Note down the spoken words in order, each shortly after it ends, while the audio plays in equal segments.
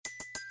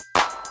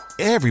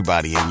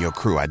Everybody in your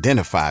crew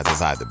identifies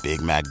as either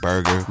Big Mac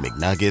Burger,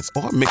 McNuggets,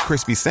 or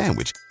McCrispy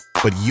Sandwich.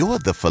 But you're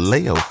the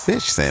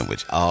Filet-O-Fish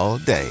Sandwich all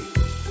day.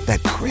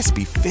 That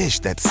crispy fish,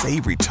 that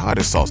savory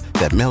tartar sauce,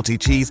 that melty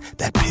cheese,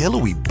 that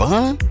pillowy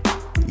bun.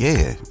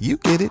 Yeah, you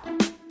get it.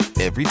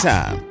 Every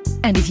time.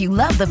 And if you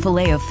love the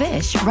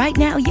Filet-O-Fish, right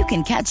now you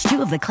can catch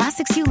two of the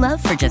classics you love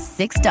for just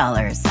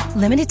 $6.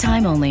 Limited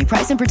time only.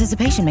 Price and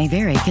participation may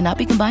vary. Cannot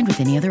be combined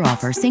with any other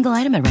offer. Single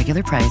item at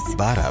regular price.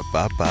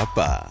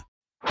 Ba-da-ba-ba-ba.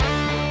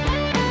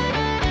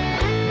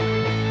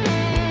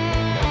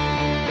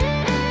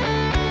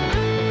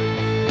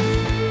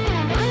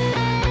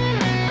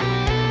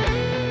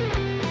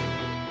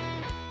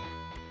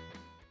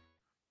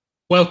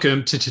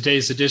 Welcome to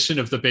today's edition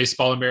of the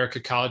Baseball America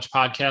College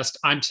Podcast.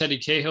 I'm Teddy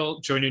Cahill.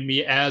 Joining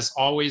me, as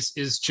always,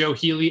 is Joe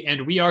Healy,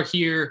 and we are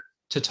here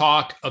to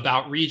talk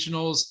about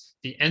regionals.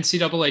 The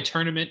NCAA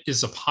tournament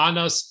is upon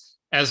us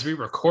as we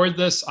record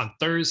this on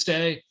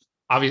Thursday.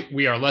 Obviously,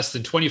 we are less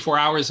than 24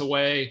 hours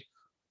away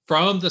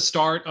from the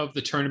start of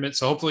the tournament,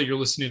 so hopefully you're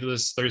listening to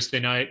this Thursday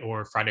night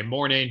or Friday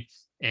morning,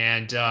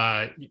 and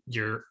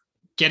you're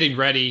getting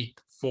ready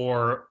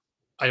for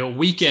a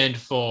weekend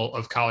full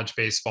of college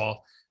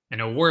baseball. I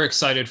know we're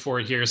excited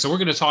for it here. So we're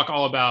going to talk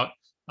all about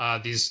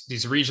these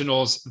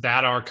regionals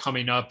that are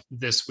coming up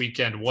this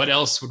weekend. What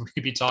else would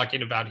we be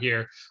talking about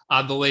here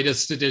on the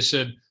latest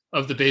edition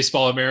of the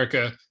Baseball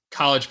America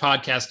College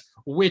Podcast,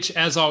 which,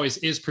 as always,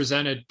 is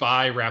presented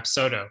by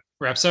Rapsodo.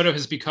 Rapsodo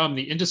has become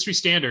the industry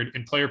standard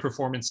in player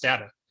performance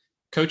data.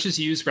 Coaches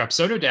use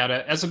Rapsodo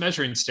data as a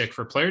measuring stick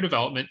for player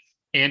development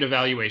and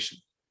evaluation.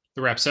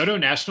 The Rapsodo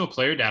National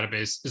Player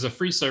Database is a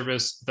free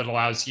service that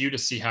allows you to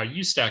see how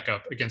you stack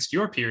up against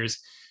your peers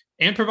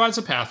and provides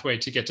a pathway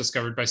to get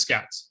discovered by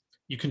scouts.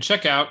 You can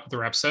check out the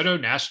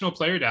Rapsodo National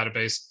Player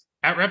Database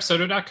at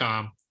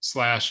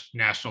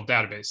rapsodo.com/national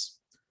database.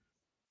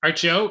 All right,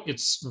 Joe,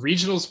 it's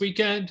regionals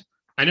weekend.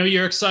 I know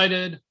you're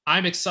excited.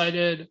 I'm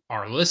excited.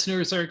 Our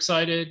listeners are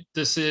excited.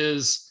 This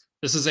is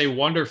a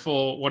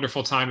wonderful,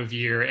 wonderful time of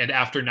year. And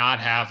after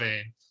not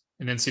having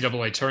an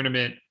NCAA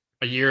tournament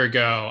a year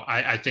ago,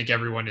 I think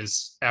everyone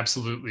is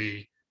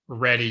absolutely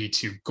ready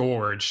to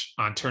gorge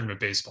on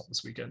tournament baseball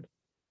this weekend.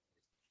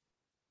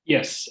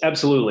 Yes,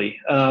 absolutely.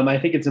 I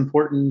think it's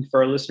important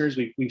for our listeners.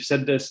 We've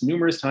said this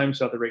numerous times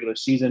throughout the regular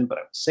season, but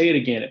I will say it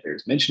again. If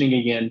there's mentioning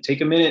again, take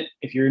a minute.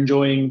 If you're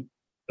enjoying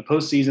the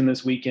postseason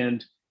this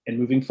weekend and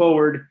moving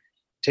forward,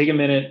 take a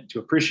minute to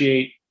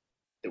appreciate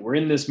that we're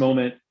in this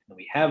moment and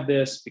we have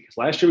this, because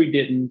last year we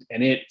didn't,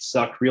 and it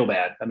sucked real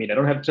bad. I mean, I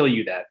don't have to tell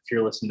you that if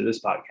you're listening to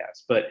this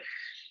podcast, but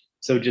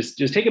so just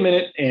take a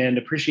minute and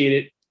appreciate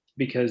it,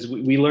 because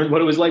we learned what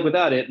it was like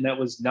without it, and that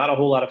was not a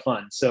whole lot of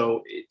fun.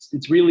 So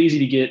it's real easy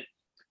to get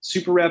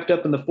super wrapped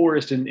up in the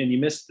forest and you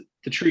miss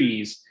the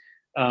trees,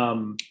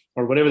 or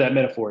whatever that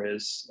metaphor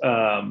is.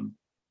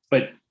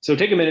 But so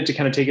take a minute to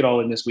kind of take it all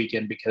in this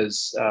weekend,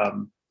 because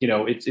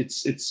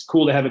it's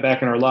cool to have it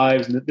back in our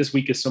lives. And this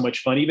week is so much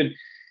fun.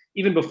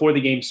 Even before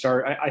the games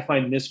start, I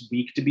find this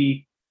week to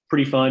be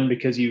pretty fun,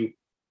 because you've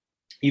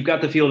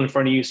got the field in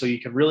front of you, so you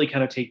can really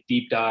kind of take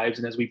deep dives.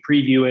 And as we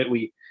preview it,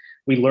 we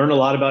learn a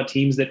lot about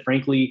teams that,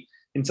 frankly,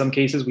 in some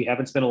cases we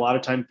haven't spent a lot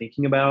of time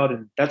thinking about.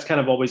 And that's kind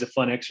of always a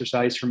fun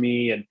exercise for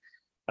me. And,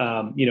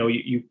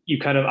 you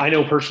kind of, I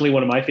know personally,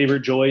 one of my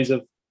favorite joys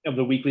of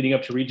the week leading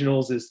up to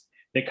regionals is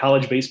that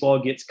college baseball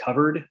gets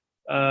covered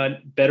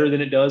better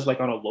than it does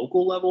like on a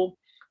local level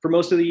for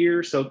most of the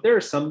year. So there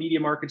are some media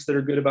markets that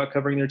are good about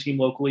covering their team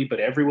locally, but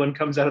everyone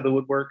comes out of the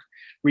woodwork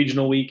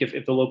regional week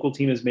if the local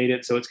team has made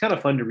it. So it's kind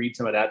of fun to read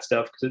some of that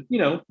stuff, because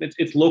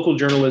it's local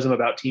journalism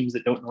about teams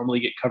that don't normally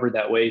get covered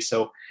that way.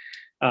 So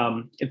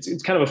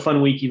it's kind of a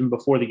fun week even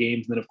before the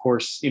games. And then, of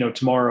course,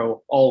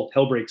 tomorrow all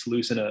hell breaks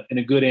loose in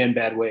a good and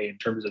bad way in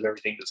terms of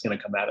everything that's going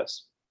to come at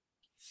us.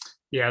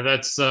 Yeah,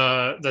 that's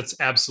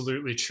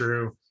absolutely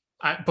true.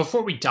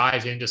 Before we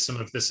dive into some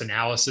of this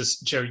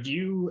analysis, Joe,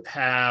 you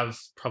have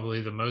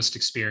probably the most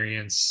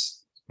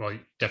experience, well,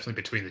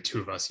 definitely between the two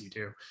of us, you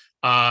do,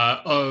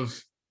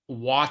 of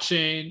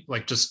watching,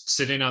 like just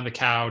sitting on the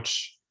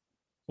couch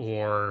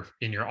or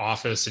in your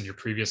office in your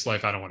previous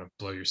life. I don't want to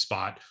blow your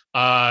spot.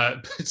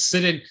 But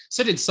sitting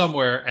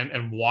somewhere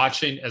and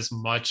watching as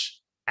much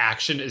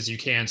action as you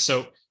can.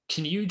 So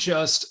can you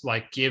just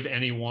give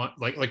anyone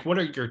what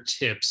are your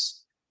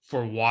tips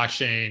for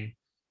watching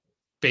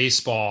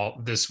baseball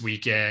this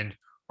weekend?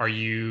 Are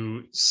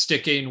you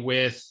sticking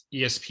with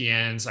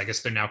ESPN's, I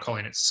guess they're now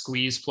calling it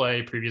squeeze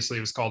play. Previously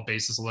it was called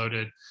bases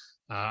loaded.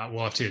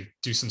 We'll have to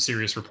do some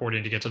serious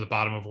reporting to get to the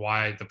bottom of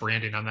why the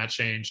branding on that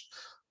changed.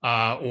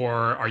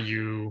 Or are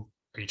you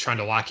trying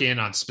to lock in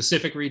on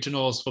specific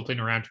regionals, flipping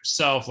around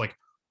yourself?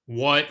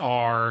 What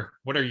are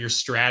your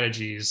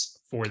strategies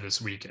for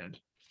this weekend?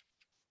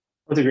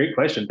 That's a great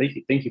question.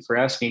 Thank you for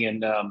asking.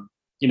 And,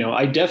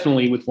 I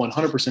definitely, with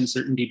 100%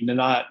 certainty,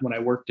 when I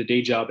worked a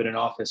day job in an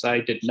office,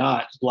 I did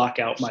not block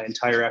out my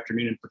entire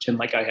afternoon and pretend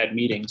like I had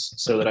meetings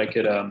so that I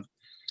could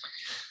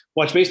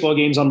watch baseball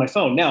games on my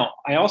phone. Now,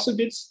 I also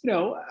did,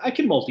 I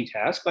can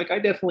multitask. Like I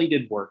definitely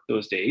did work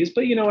those days,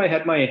 but I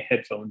had my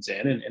headphones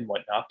in and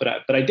whatnot.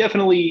 But I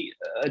definitely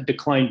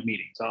declined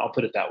meetings. I'll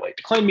put it that way.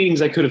 Declined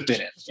meetings I could have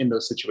been in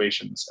those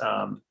situations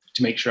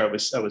to make sure I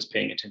was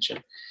paying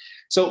attention.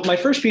 So my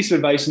first piece of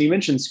advice, and you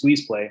mentioned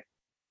squeeze play,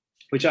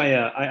 which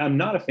I'm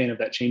not a fan of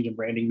that change in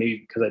branding, maybe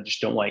because I just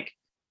don't like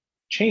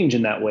change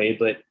in that way.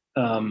 But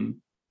I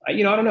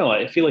don't know.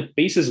 I feel like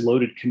bases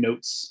loaded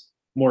connotes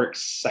more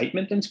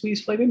excitement than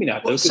squeeze play. Maybe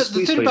not. Well, so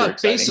the thing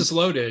about bases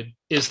loaded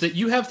is that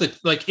you have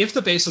if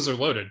the bases are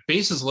loaded,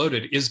 bases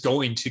loaded is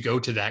going to go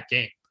to that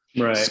game.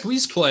 Right.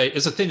 Squeeze play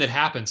is a thing that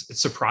happens. It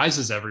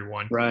surprises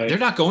everyone. Right. You're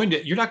not going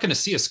to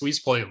see a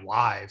squeeze play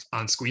live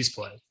on squeeze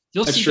play.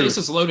 You'll see true.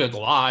 bases loaded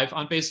live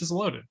on bases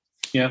loaded.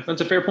 Yeah,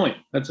 that's a fair point.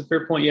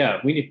 Yeah,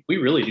 we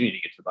really do need to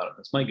get to the bottom of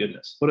this. My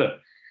goodness, what a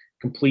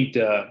complete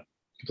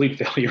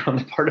failure on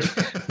the part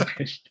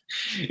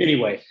of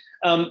anyway.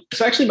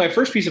 So actually my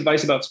first piece of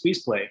advice about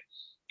squeeze play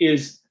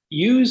is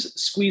use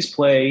squeeze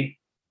play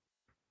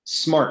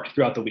smart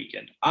throughout the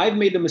weekend. I've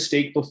made the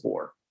mistake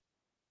before.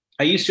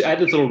 I had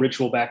this little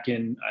ritual back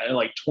in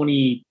like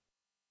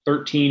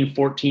 2013,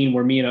 14,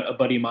 where me and a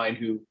buddy of mine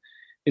who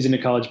is into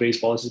college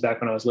baseball, this is back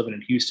when I was living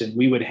in Houston,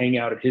 we would hang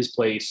out at his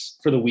place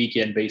for the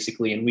weekend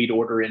basically, and we'd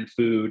order in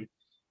food a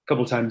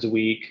couple times a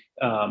week.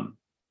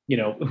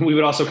 We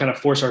would also kind of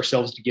force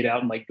ourselves to get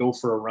out and like go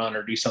for a run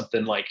or do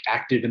something like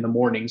active in the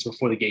mornings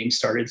before the game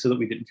started so that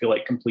we didn't feel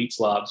like complete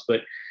slobs.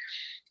 But,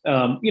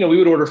 we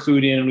would order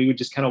food in and we would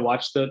just kind of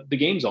watch the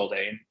games all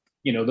day.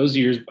 And, those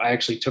years I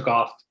actually took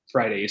off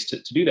Fridays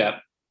to do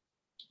that.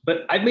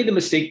 But I've made the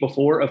mistake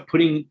before of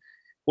putting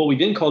what we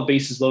then called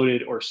bases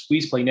loaded or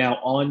squeeze play now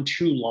on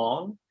too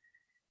long.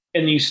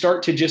 And you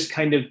start to just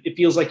it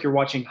feels like you're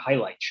watching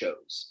highlight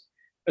shows,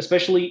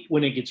 especially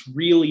when it gets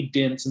really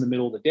dense in the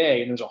middle of the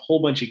day and there's a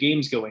whole bunch of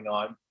games going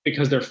on,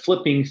 because they're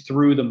flipping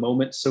through the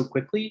moments so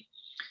quickly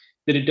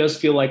that it does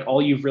feel like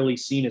all you've really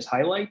seen is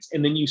highlights.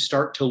 And then you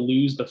start to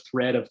lose the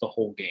thread of the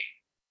whole game.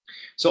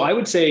 So I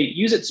would say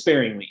use it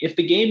sparingly. If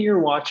the game you're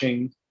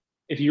watching,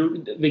 the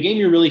game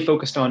you're really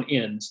focused on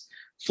ends,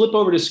 flip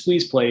over to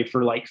squeeze play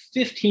for like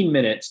 15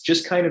 minutes,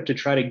 just kind of to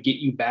try to get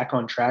you back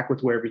on track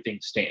with where everything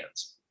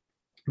stands.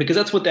 Because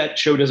that's what that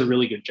show does a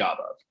really good job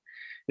of,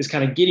 is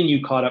kind of getting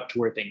you caught up to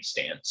where things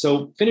stand.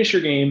 So finish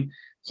your game,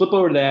 flip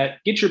over to that,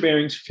 get your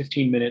bearings for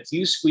 15 minutes,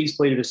 use squeeze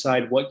play to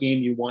decide what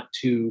game you want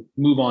to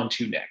move on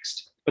to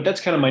next. But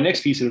that's kind of my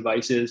next piece of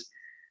advice is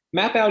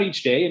map out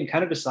each day and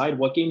kind of decide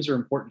what games are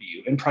important to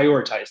you and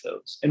prioritize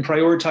those, and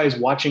prioritize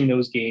watching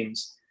those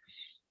games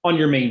on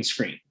your main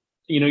screen.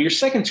 Your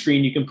second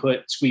screen, you can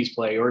put squeeze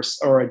play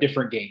or a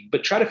different game,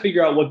 but try to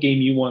figure out what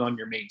game you want on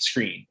your main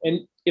screen.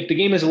 And if the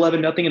game is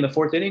 11-0 in the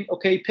fourth inning,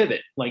 okay,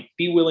 pivot, like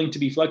be willing to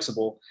be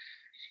flexible.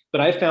 But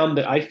I found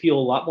that I feel a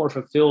lot more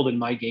fulfilled in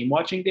my game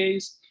watching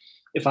days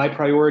if I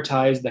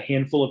prioritize the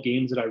handful of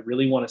games that I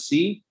really want to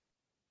see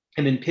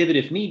and then pivot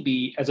if need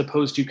be, as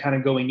opposed to kind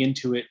of going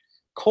into it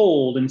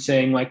cold and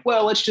saying like,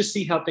 well, let's just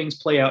see how things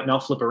play out and I'll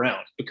flip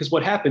around. Because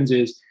what happens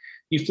is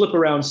you flip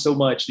around so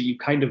much that you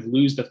kind of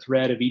lose the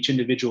thread of each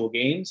individual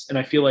games. And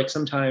I feel like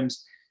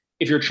sometimes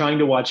if you're trying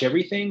to watch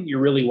everything, you're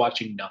really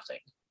watching nothing.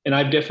 And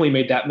I've definitely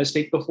made that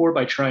mistake before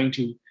by trying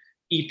to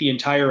eat the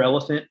entire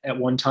elephant at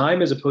one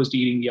time as opposed to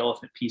eating the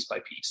elephant piece by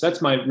piece.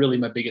 That's my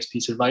biggest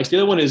piece of advice. The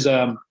other one is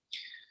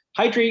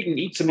hydrate and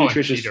eat some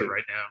nutritious food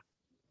right now.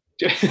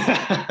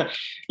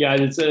 Yeah,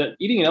 it's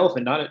eating an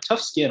elephant, not a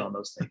tough skin on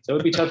those things. It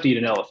would be tough to eat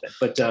an elephant,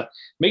 but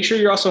make sure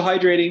you're also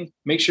hydrating.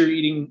 Make sure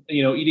you're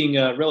eating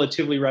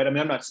relatively right. I mean,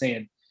 I'm not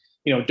saying,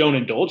 don't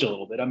indulge a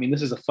little bit. I mean,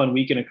 this is a fun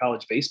weekend of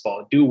college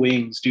baseball. Do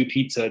wings, do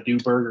pizza, do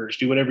burgers,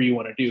 do whatever you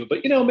want to do. But,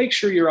 make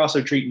sure you're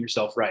also treating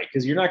yourself right,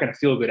 because you're not going to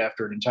feel good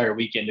after an entire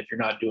weekend if you're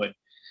not doing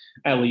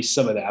at least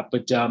some of that.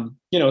 But,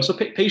 so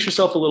pace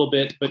yourself a little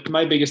bit. But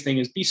my biggest thing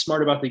is be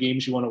smart about the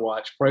games you want to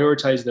watch.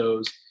 Prioritize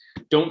those.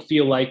 Don't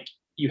feel like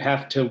you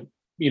have to,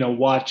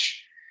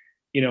 watch,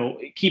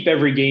 keep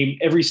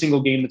every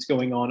single game that's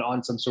going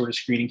on some sort of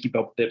screen and keep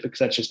up with it, because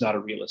that's just not a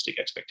realistic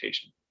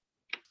expectation.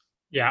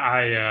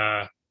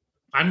 Yeah,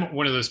 I'm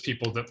one of those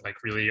people that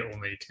like really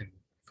only can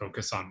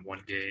focus on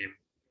one game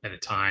at a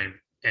time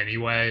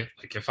anyway.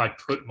 Like if I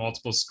put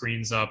multiple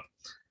screens up,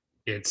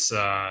 it's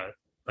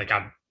like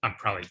I'm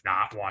probably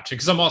not watching,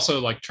 because I'm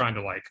also like trying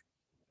to like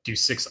do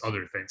 6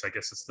 other things. I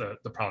guess it's the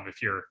problem.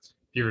 If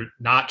you're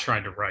not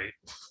trying to write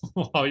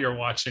while you're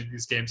watching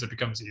these games, it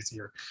becomes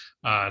easier.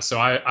 So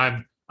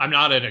I'm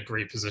not in a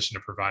great position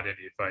to provide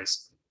any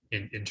advice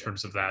in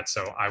terms of that.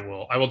 So I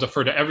will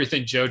defer to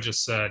everything Joe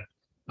just said.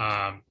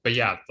 But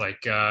yeah,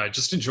 like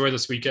just enjoy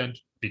this weekend,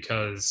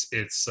 because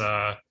it's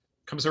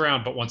comes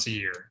around but once a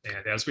year,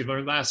 and as we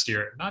learned last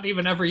year, not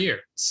even every year.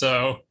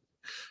 So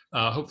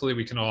hopefully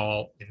we can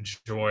all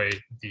enjoy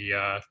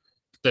the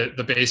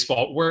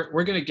baseball.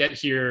 We're gonna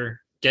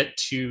get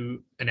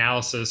to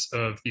analysis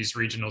of these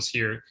regionals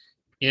here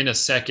in a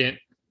second.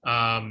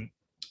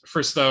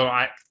 First, though,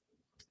 I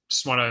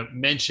just want to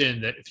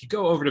mention that if you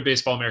go over to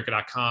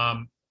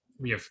baseballamerica.com,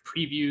 we have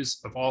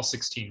previews of all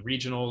 16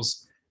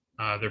 regionals.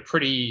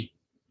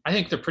 I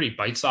think they're pretty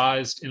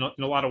bite-sized in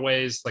a lot of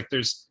ways. Like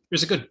there's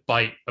a good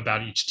bite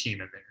about each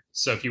team in there.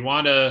 So if you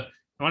want to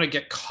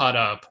get caught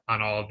up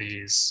on all of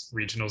these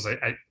regionals,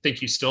 I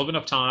think you still have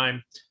enough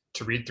time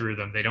to read through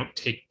them. They don't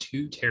take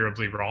too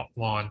terribly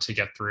long to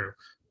get through.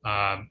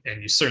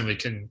 And you certainly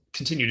can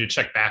continue to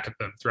check back at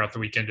them throughout the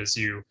weekend as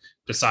you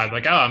decide,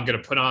 like, oh, I'm going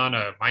to put on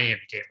a Miami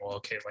game. Well,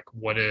 okay, like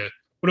what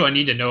do I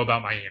need to know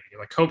about Miami?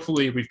 Like,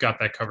 hopefully we've got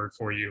that covered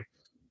for you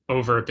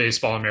over at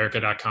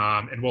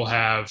baseballamerica.com, and we'll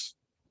have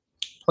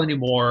plenty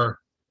more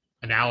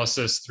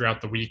analysis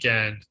throughout the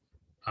weekend.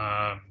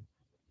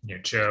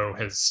 Joe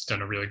has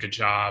done a really good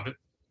job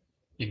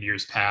in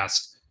years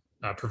past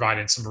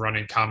providing some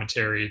running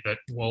commentary that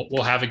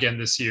we'll have again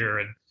this year,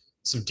 and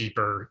some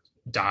deeper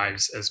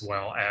dives as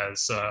well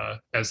as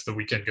the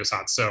weekend goes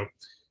on. So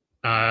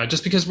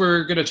just because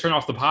we're going to turn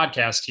off the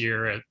podcast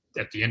here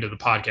at the end of the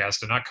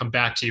podcast and not come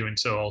back to you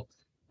until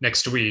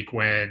next week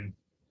when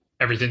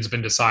everything's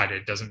been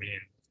decided, doesn't mean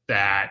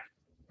that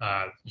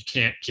you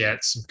can't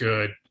get some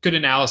good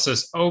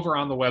analysis over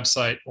on the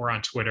website or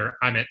on Twitter.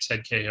 I'm at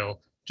Ted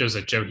Cahill. Joe's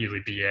at Joe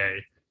Healy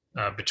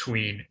BA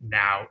between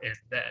now and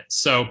then.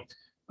 So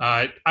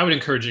I would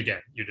encourage you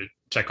to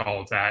check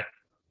all of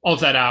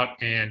that out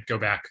and go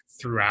back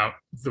throughout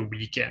the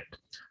weekend.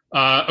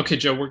 Okay,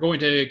 Joe, we're going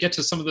to get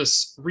to some of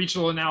this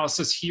regional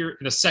analysis here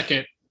in a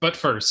second, but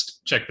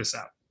first, check this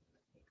out.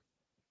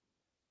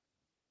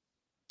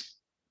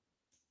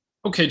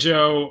 Okay,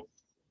 Joe,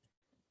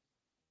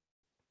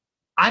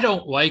 I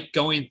don't like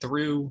going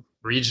through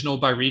regional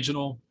by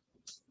regional.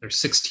 There's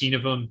 16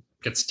 of them.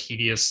 It gets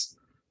tedious.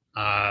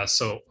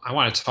 So I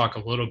want to talk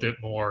a little bit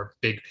more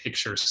big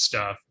picture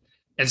stuff.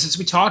 And since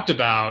we talked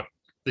about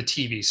the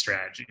TV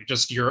strategy,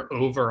 just your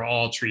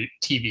overall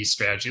TV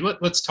strategy,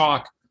 let's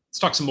talk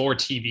some more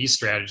TV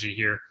strategy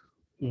here.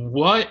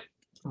 What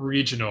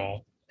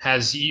regional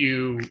has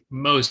you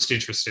most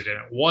interested in?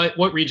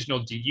 What regional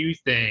do you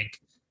think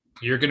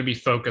you're going to be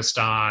focused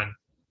on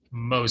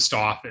most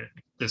often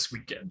this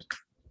weekend?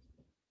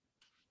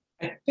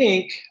 I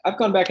think I've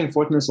gone back and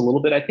forth on this a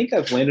little bit. I think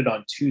I've landed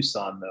on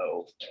Tucson,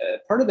 though.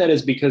 Part of that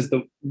is because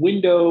the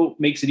window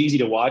makes it easy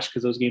to watch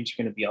because those games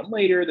are going to be on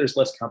later. There's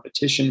less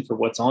competition for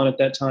what's on at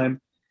that time.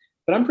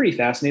 But I'm pretty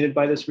fascinated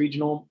by this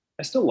regional.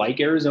 I still like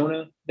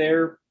Arizona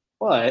there.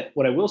 But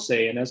what I will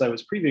say, and as I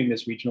was previewing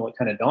this regional, it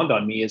kind of dawned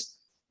on me, is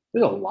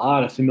there's a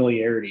lot of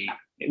familiarity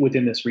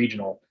within this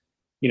regional.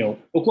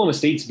 Oklahoma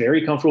State's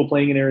very comfortable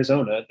playing in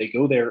Arizona. They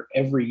go there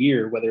every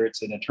year, whether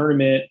it's in a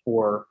tournament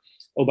or,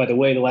 oh, by the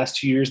way, the last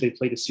 2 years they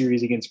played a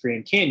series against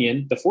Grand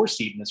Canyon, the 4th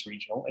seed in this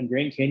regional, and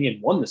Grand Canyon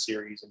won the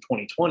series in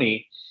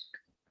 2020.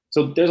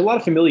 So there's a lot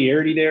of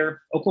familiarity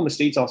there. Oklahoma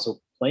State's also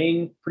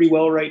playing pretty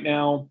well right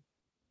now.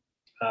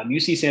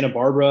 UC Santa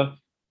Barbara,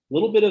 a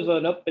little bit of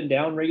an up and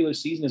down regular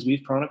season as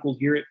we've chronicled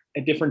here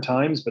at different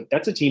times, but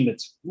that's a team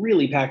that's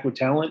really packed with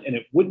talent, and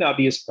it would not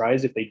be a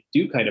surprise if they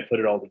do kind of put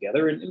it all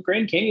together. And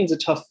Grand Canyon's a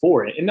tough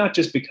four, and not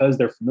just because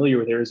they're familiar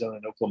with Arizona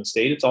and Oklahoma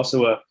State. It's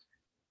also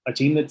a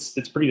team that's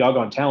pretty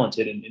doggone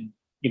talented and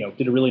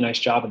did a really nice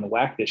job in the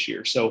WAC this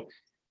year. So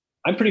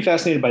I'm pretty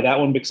fascinated by that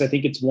one because I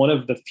think it's one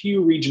of the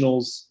few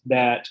regionals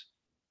that,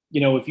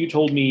 if you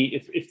told me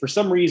if for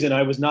some reason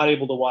I was not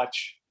able to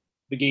watch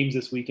the games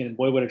this weekend, and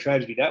boy, what a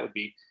tragedy that would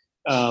be.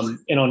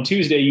 And on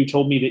Tuesday, you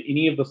told me that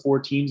any of the 4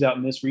 teams out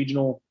in this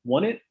regional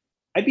won it,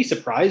 I'd be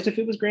surprised if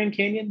it was Grand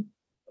Canyon.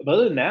 But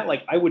other than that,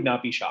 I would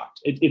not be shocked.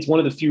 It's one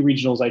of the few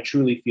regionals I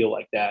truly feel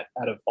like that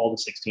out of all the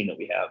 16 that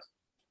we have.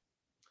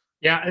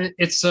 Yeah,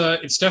 it's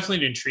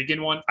definitely an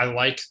intriguing one. I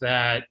like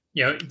that,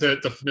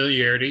 the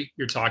familiarity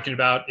you're talking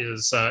about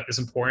is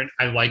important.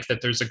 I like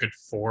that there's a good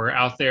 4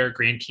 out there.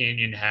 Grand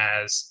Canyon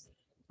has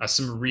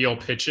some real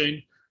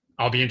pitching.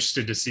 I'll be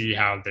interested to see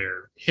how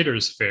their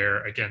hitters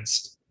fare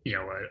against,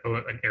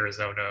 an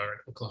Arizona or an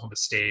Oklahoma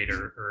State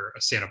or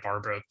a Santa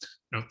Barbara. I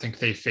don't think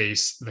they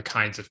face the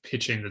kinds of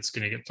pitching that's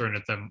going to get thrown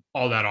at them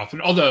all that often.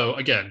 Although,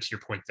 again, to your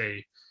point,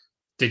 they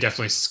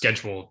definitely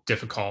schedule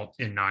difficult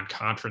in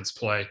non-conference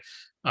play.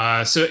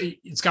 So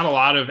it's got a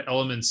lot of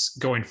elements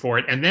going for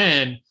it. And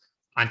then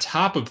on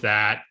top of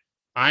that,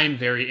 I'm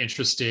very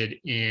interested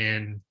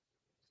in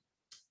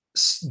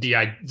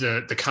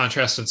the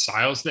contrast in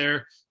styles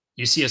there.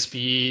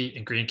 UCSB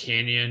and Grand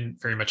Canyon,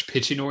 very much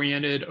pitching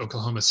oriented.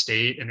 Oklahoma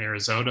State and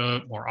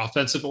Arizona, more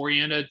offensive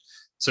oriented.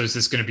 So is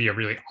this going to be a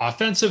really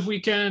offensive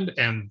weekend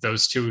and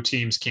those 2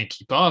 teams can't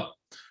keep up?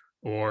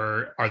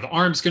 Or are the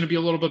arms going to be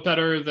a little bit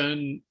better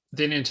than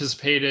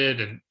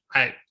anticipated? And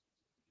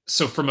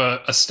so from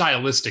a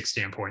stylistic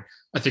standpoint,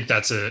 I think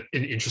that's an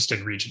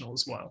interesting regional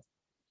as well.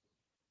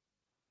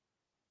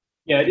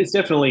 Yeah, there's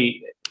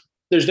definitely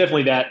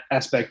that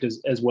aspect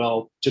as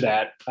well to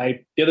that.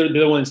 The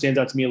other one that stands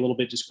out to me a little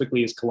bit just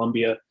quickly is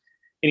Columbia.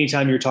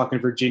 Anytime you're talking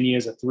Virginia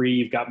as a 3,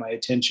 you've got my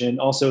attention.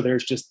 Also,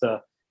 there's just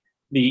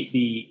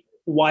the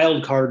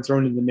wild card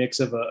thrown in the mix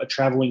of a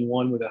traveling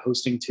 1 with a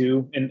hosting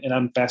 2. And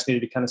I'm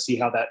fascinated to kind of see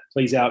how that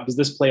plays out. Does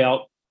this play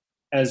out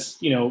as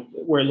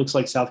where it looks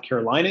like South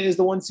Carolina is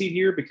the 1 seed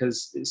here,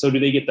 because so do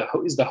they get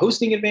is the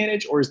hosting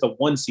advantage or is the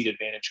 1 seed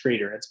advantage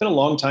greater? And it's been a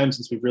long time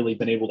since we've really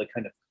been able to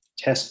kind of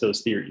test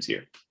those theories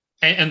here.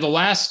 And the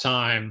last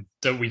time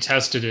that we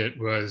tested it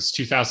was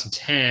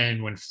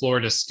 2010 when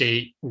Florida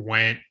State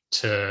went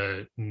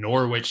to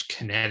Norwich,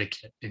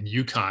 Connecticut, and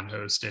UConn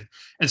hosted.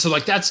 And so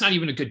like, that's not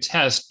even a good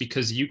test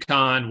because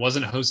UConn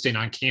wasn't hosting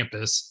on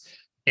campus.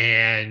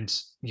 And,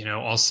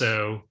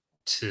 also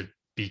to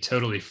be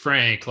totally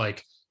frank,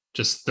 like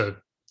just the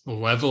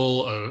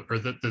level of, or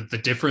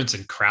the difference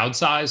in crowd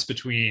size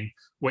between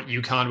what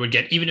UConn would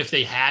get, even if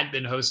they had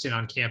been hosting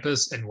on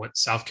campus, and what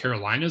South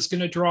Carolina is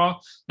going to draw.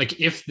 Like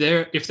if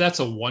that's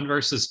a 1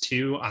 versus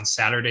 2 on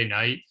Saturday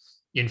night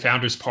in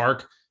Founders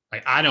Park,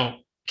 like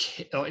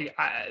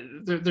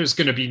there's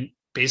going to be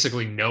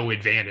basically no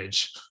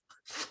advantage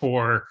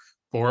for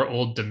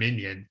Old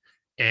Dominion.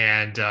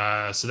 And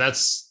so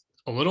that's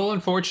a little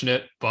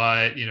unfortunate,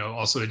 but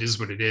also it is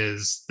what it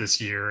is this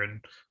year.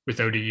 And with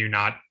ODU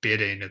not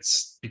bidding,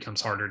 it's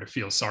becomes harder to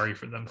feel sorry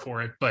for them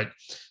for it. But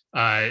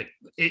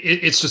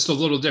it's just a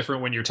little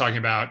different when you're talking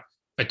about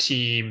a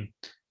team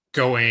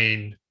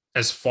going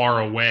as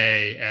far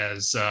away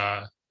as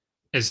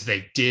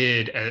they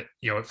did at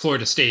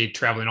Florida State,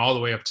 traveling all the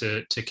way up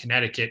to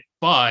Connecticut,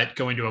 but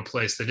going to a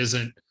place that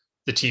isn't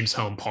the team's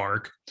home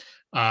park,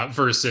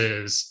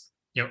 versus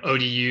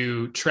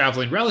ODU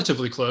traveling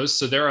relatively close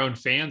so their own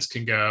fans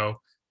can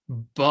go,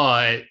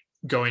 but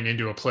going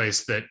into a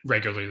place that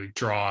regularly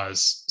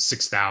draws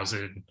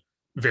 6,000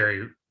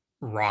 very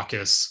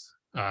raucous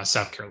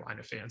South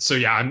Carolina fans. So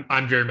yeah,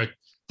 I'm very much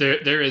there.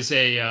 There is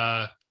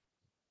a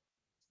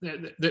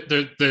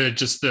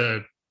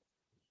the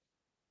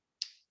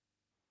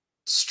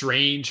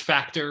strange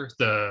factor,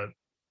 the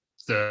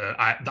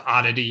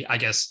oddity, I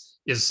guess,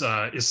 is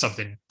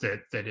something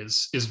that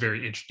is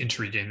very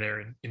intriguing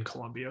there in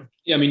Columbia.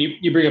 Yeah, I mean,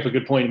 you bring up a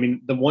good point. I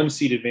mean, the 1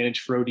 seed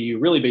advantage for ODU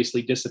really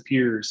basically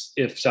disappears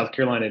if South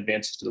Carolina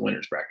advances to the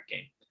winner's bracket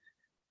game.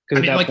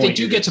 I mean, like they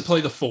do get to play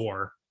the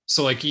 4.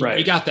 So like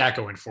you got that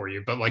going for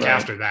you, but like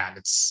after that,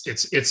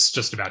 it's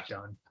just about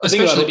done.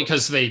 Especially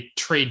because they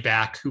trade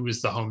back who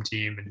is the home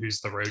team and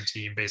who's the road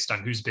team based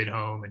on who's been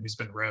home and who's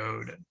been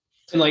road.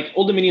 And like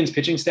Old Dominion's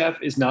pitching staff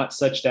is not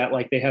such that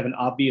like they have an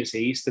obvious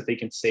ace that they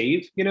can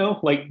save.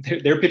 Like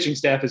their pitching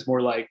staff is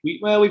more like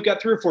we've got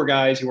 3 or 4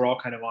 guys who are all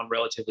kind of on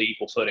relatively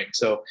equal footing.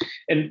 So,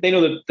 and they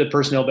know the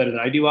personnel better than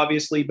I do,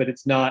 obviously, but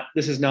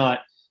this is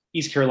not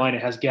East Carolina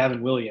has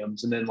Gavin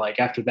Williams, and then like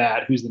after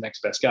that, who's the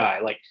next best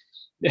guy? Like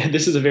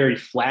this is a very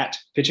flat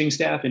pitching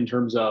staff in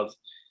terms of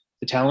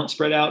the talent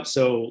spread out.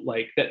 So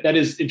like that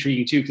is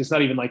intriguing too, because it's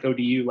not even like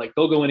ODU, like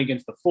they'll go in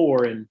against the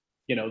 4 and,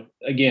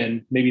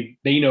 again, maybe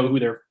they know who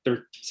their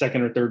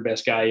second or third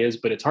best guy is,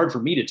 but it's hard for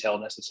me to tell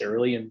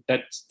necessarily. And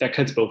that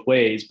cuts both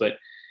ways, but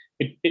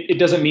it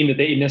doesn't mean that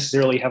they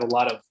necessarily have a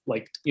lot of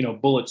like,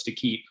 bullets to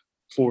keep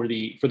for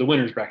the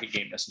winner's bracket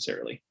game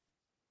necessarily.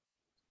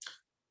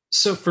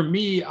 So for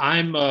me,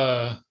 I'm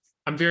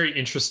very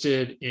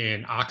interested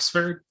in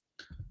Oxford,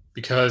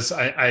 because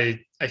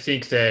I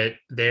think that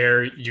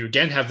there you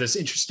again have this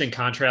interesting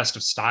contrast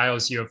of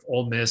styles. You have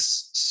Ole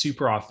Miss,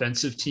 super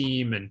offensive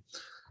team, and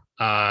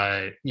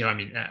I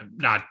mean,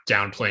 not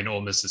downplaying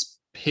Ole Miss's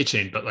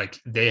pitching, but like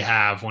they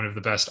have one of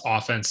the best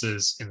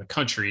offenses in the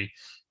country,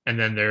 and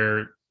then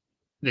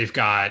they've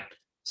got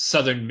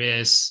Southern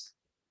Miss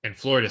and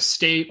Florida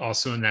State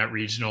also in that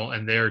regional,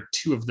 and they're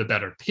 2 of the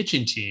better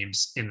pitching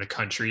teams in the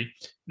country.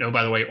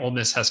 By the way, Ole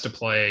Miss has to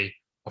play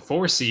a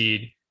 4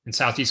 seed in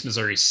Southeast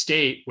Missouri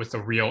State with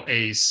a real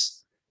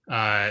ace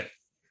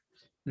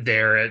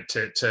there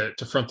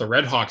to front the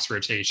Red Hawks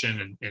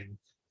rotation, and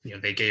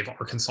they gave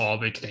Arkansas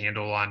they could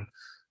handle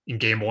in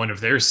game 1 of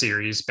their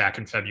series back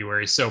in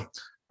February. So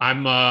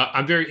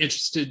I'm very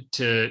interested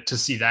to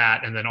see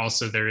that, and then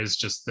also there is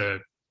just the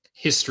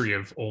history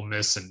of Ole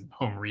Miss and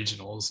home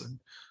regionals and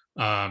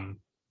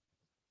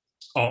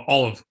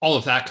all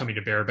of that coming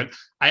to bear. But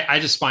I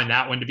just find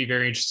that one to be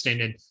very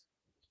interesting. And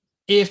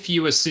if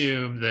you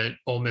assume that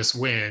Ole Miss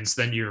wins,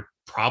 then you're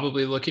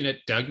probably looking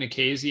at Doug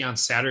Nikhazy on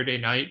Saturday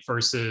night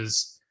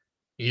versus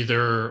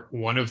either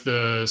one of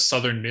the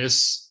Southern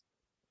Miss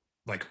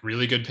like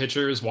really good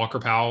pitchers, Walker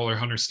Powell or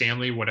Hunter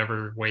Stanley,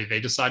 whatever way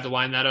they decide to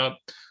line that up,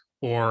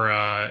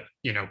 or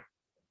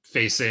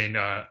facing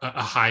a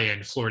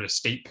high-end Florida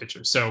State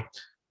pitcher. So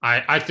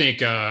I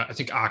think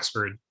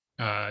Oxford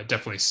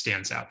definitely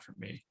stands out for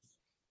me.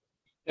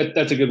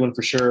 That's a good one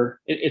for sure.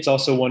 It's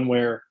also one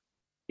where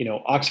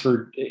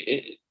Oxford,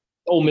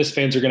 Ole Miss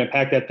fans are going to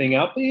pack that thing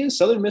out. But yeah,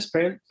 Southern Miss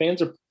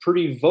fans are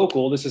pretty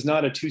vocal. This is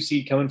not a 2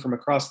 seed coming from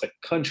across the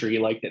country.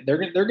 Like they're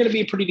going to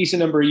be a pretty decent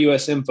number of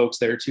USM folks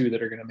there too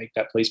that are going to make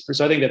that place.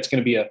 So I think that's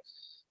going to be a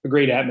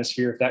great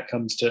atmosphere if that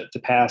comes to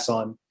pass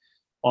on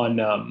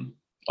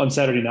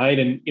Saturday night.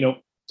 And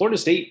Florida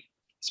State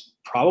is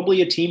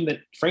probably a team that,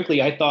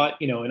 frankly, I thought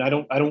and I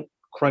don't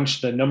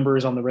crunch the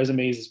numbers on the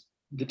resumes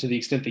to the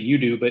extent that you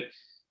do, but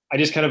I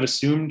just kind of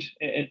assumed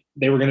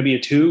they were going to be a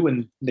 2,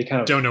 and they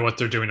kind of don't know what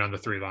they're doing on the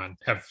 3 line.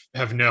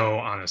 Have no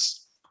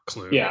honest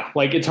clue. Yeah,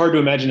 like it's hard to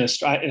imagine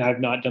and I've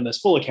not done this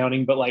full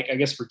accounting, but like I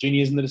guess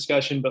Virginia's in the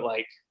discussion, but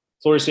like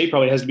Florida State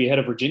probably has to be ahead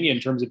of Virginia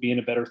in terms of being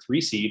a better 3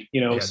 seed,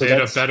 Yeah, so they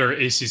had a better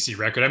ACC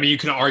record. I mean, you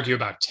can argue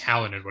about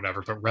talent and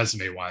whatever, but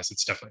resume wise,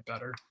 it's definitely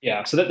better.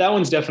 Yeah, so that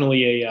one's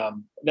definitely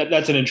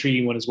that's an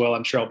intriguing one as well.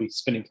 I'm sure I'll be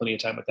spending plenty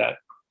of time with that.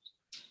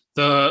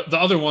 The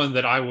other one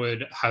that I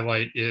would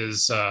highlight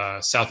is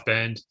South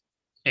Bend.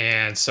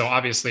 And so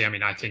obviously, I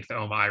mean, I think the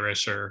Oma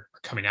Irish are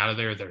coming out of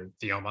there. They're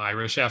the Oma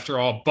Irish after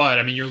all. But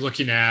I mean, you're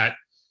looking at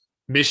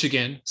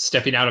Michigan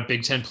stepping out of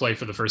Big Ten play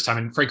for the first time.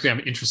 And frankly, I'm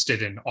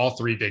interested in all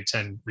 3 Big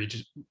Ten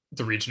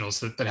the regionals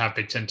that have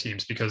Big Ten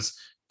teams, because,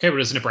 okay, what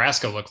does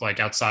Nebraska look like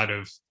outside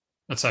of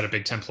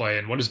Big Ten play?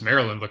 And what does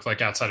Maryland look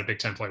like outside of Big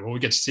Ten play? Well, we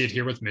get to see it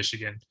here with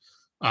Michigan.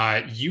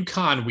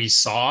 UConn, we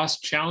saw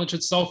challenge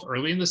itself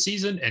early in the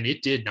season, and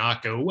it did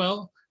not go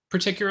well,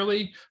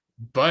 particularly.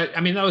 But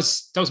I mean, that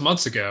was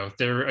months ago.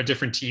 They're a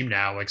different team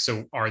now. Like,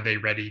 so are they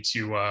ready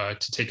to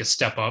take a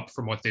step up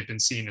from what they've been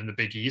seeing in the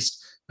Big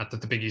East? Not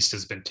that the Big East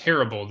has been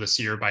terrible this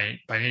year by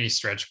any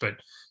stretch, but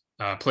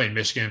playing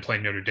Michigan,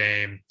 playing Notre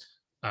Dame,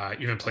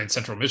 even playing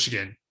Central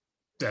Michigan,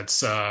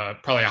 that's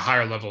probably a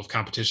higher level of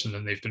competition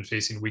than they've been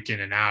facing week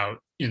in and out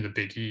in the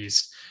Big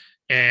East.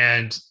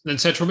 And then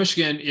Central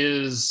Michigan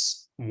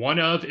is one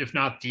of, if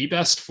not the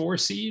best 4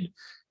 seed.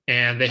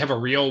 And they have a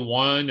real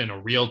 1 and a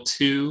real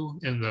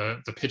 2 in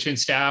the pitching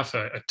staff,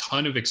 a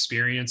ton of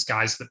experience,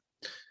 guys that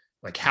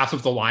like half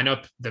of the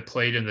lineup that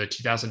played in the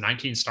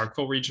 2019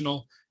 Starkville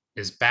Regional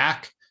is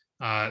back.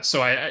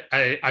 So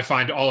I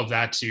find all of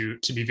that to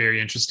be very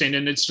interesting.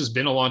 And it's just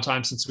been a long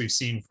time since we've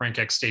seen Frank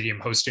Eck Stadium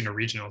hosting a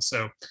regional.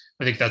 So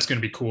I think that's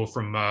going to be cool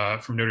from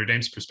Notre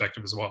Dame's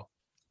perspective as well.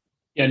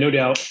 Yeah, no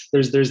doubt. There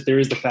is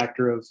the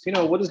factor of,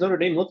 what does Notre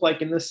Dame look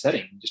like in this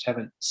setting? Just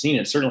haven't seen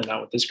it, certainly not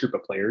with this group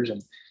of players.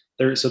 And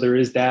there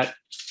is that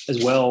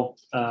as well.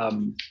 I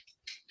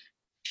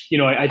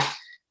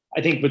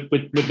think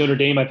with Notre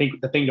Dame, I think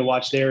the thing to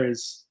watch there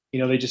is,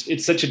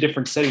 it's such a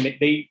different setting.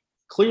 They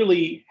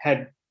clearly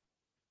had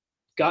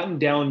gotten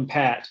down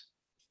pat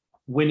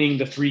winning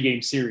the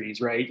 3-game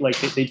series, right? Like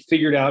they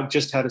figured out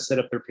just how to set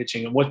up their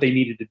pitching and what they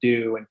needed to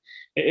do. And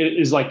it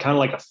is like kind of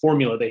like a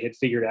formula they had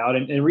figured out.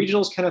 And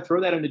regionals kind of throw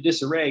that into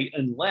disarray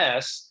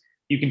unless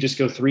you can just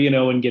go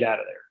 3-0 and get out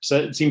of there. So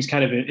it seems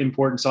kind of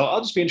important. So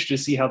I'll just be interested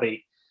to see how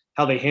they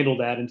handle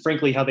that. And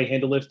frankly, how they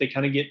handle it if they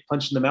kind of get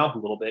punched in the mouth a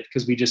little bit,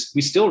 because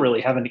we still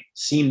really haven't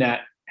seen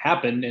that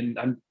happen. And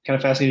I'm kind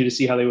of fascinated to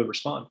see how they would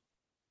respond.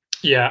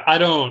 Yeah, I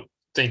don't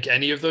think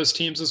any of those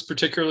teams is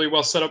particularly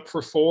well set up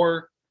for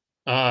 4.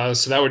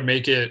 So that would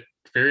make it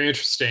very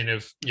interesting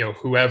if,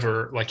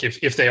 whoever, like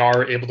if they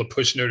are able to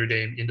push Notre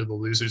Dame into the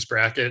losers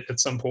bracket at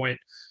some point,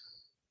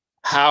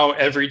 how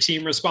every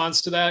team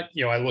responds to that.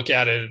 I look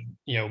at it,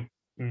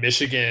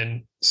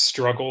 Michigan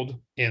struggled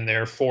in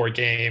their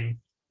 4-game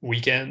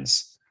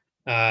weekends,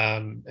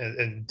 and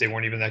they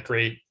weren't even that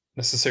great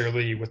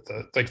necessarily with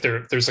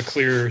there's a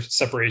clear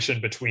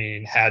separation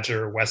between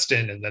Hadger,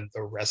 Weston, and then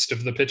the rest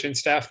of the pitching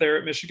staff there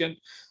at Michigan.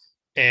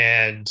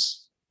 And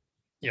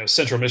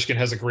Central Michigan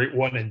has a great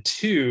 1 and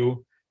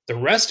 2. The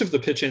rest of the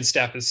pitching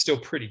staff is still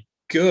pretty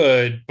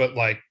good, but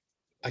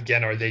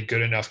again, are they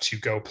good enough to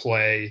go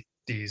play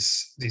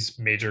these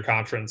major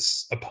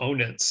conference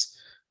opponents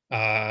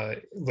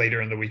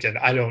later in the weekend?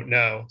 I don't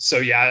know. So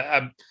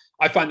yeah,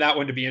 I find that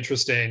one to be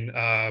interesting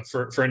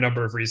for a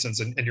number of reasons.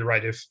 And you're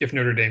right. If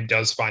Notre Dame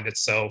does find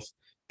itself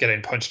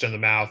getting punched in the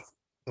mouth,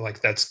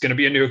 that's going to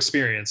be a new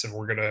experience, and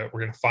we're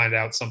gonna find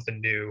out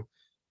something new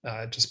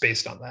just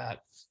based on that.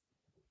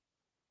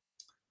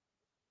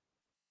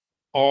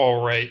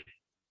 All right.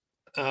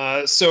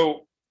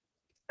 So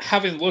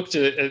having looked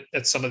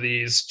at some of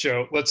these,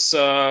 Joe, let's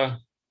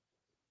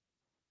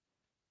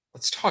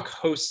talk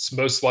hosts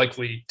most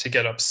likely to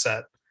get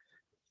upset.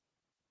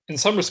 In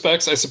some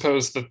respects, I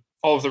suppose that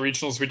all of the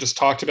regionals we just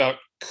talked about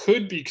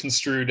could be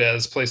construed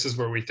as places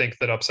where we think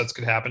that upsets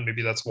could happen.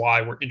 Maybe that's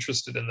why we're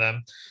interested in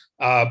them.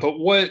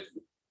 But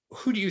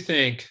who do you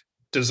think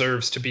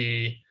deserves to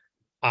be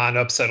on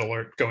upset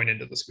alert going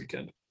into this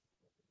weekend?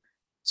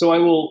 So I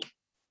will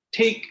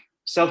take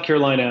South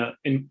Carolina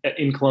in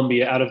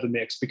Columbia out of the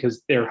mix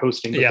because they're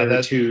hosting. Yeah,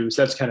 that's 2.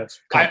 So that's kind of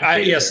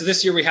so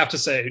this year we have to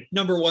say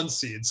number 1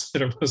 seeds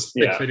that are most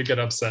likely to get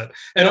upset.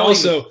 And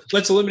also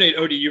let's eliminate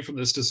ODU from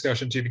this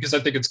discussion too, because I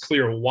think it's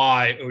clear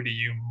why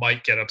ODU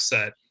might get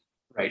upset.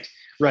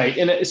 Right.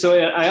 And so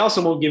I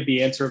also won't give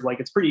the answer of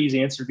it's pretty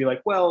easy answer to be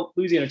like, well,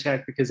 Louisiana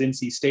Tech, because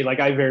NC State,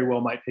 I very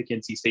well might pick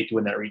NC State to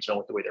win that regional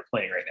with the way they're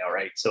playing right now.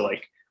 Right. So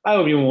I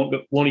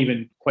won't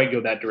even quite go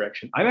that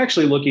direction. I'm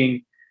actually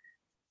looking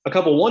a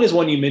couple. One is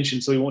one you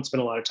mentioned, so we won't spend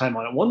a lot of time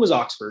on it. One was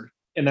Oxford,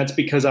 and that's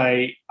because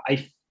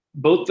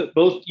both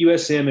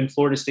USM and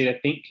Florida State, I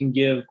think, can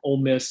give Ole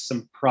Miss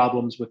some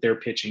problems with their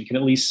pitching, can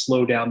at least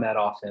slow down that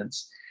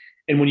offense.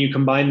 And when you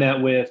combine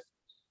that with,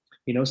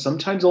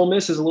 sometimes Ole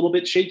Miss is a little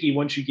bit shaky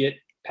once you get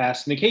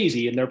past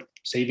Nikhazy, and they're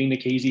saving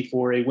Nikhazy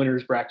for a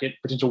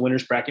potential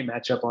winners bracket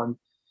matchup on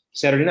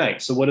Saturday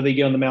night. So what do they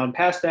get on the mound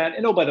past that?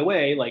 And oh, by the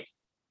way,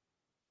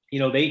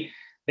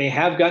 They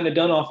have gotten it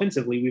done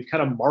offensively. We've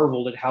kind of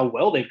marveled at how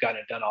well they've gotten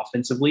it done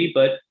offensively,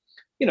 but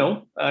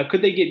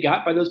could they get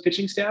got by those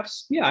pitching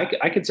staffs? Yeah,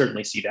 I could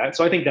certainly see that.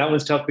 So I think that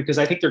one's tough because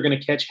I think they're going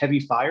to catch heavy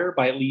fire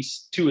by at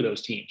least two of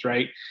those teams,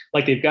 right?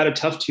 Like they've got a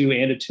tough 2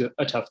 and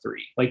a tough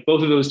 3. Like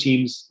both of those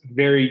teams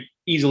very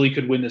easily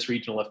could win this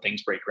regional if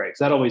things break right.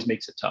 So that always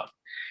makes it tough.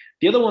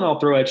 The other one I'll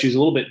throw at you is a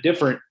little bit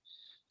different.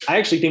 I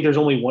actually think there's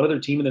only one other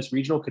team in this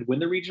regional could win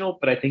the regional,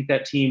 but I think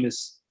that team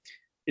is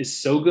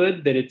so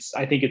good that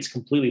I think it's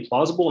completely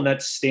plausible. And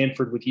that's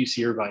Stanford with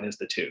UC Irvine as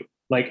the 2.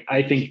 Like,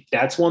 I think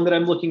that's one that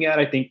I'm looking at.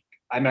 I think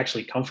I'm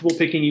actually comfortable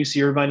picking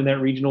UC Irvine in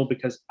that regional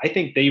because I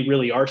think they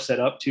really are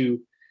set up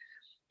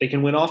they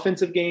can win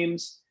offensive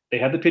games. They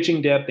have the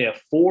pitching depth. They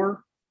have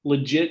 4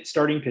 legit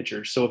starting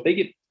pitchers. So if they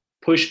get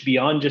pushed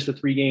beyond just the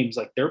 3 games,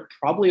 like they're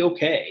probably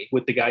okay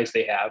with the guys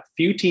they have.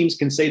 Few teams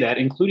can say that,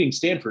 including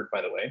Stanford,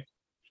 by the way.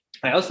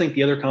 I also think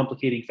the other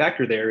complicating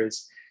factor there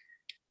is,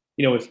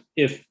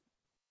 if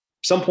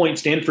some point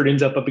Stanford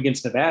ends up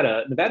against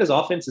Nevada's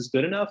offense is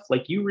good enough,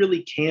 like you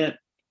really can't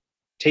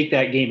take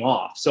that game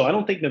off. So I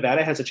don't think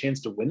Nevada has a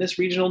chance to win this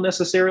regional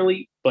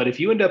necessarily, but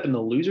if you end up in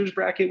the losers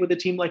bracket with a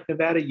team like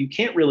Nevada, you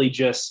can't really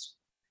just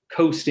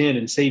coast in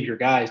and save your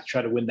guys to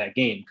try to win that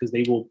game because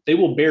they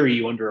will bury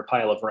you under a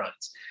pile of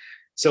runs.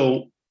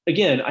 So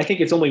again, I think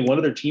it's only one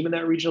other team in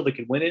that regional that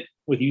could win it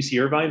with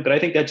UC Irvine, but I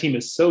think that team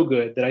is so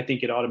good that I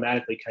think it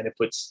automatically kind of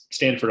puts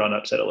Stanford on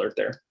upset alert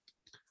there.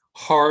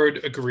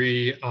 Hard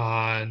agree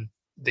on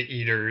the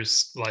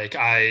Eaters. Like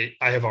I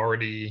have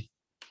already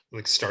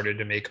started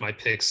to make my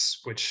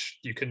picks, which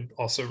you can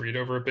also read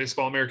over at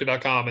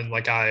baseballamerica.com. And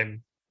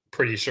I'm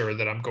pretty sure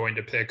that I'm going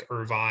to pick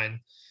Irvine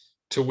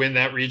to win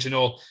that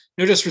regional.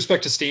 No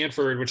disrespect to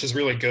Stanford, which is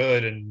really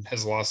good and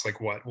has lost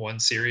 1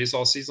 series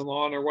all season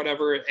long or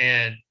whatever.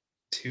 And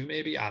 2,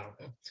 maybe, I don't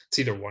know. It's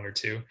either 1 or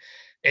 2.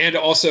 And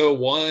also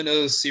won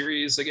a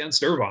series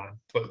against Irvine,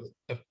 but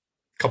a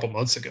couple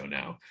months ago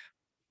now.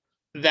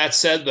 That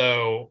said,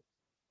 though,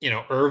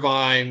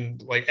 Irvine,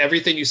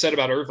 everything you said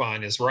about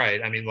Irvine is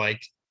right. I mean,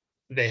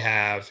 they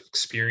have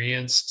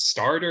experienced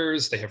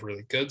starters. They have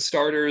really good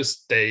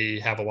starters. They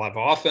have a lot of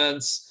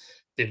offense.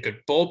 They have good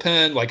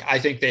bullpen. I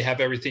think they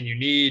have everything you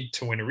need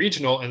to win a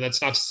regional. And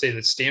that's not to say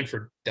that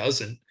Stanford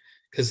doesn't,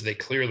 because they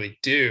clearly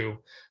do.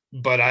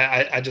 But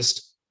I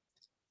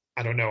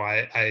don't know.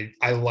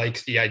 I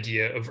like the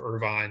idea of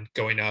Irvine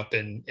going up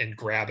and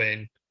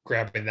grabbing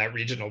that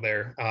regional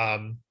there.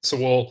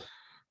 So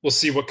we'll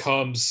see what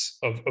comes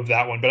of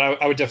that one. But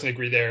I would definitely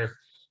agree there.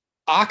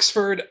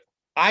 Oxford,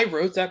 I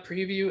wrote that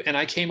preview and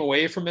I came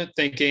away from it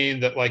thinking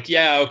that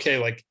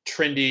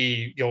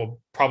trendy, you'll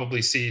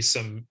probably see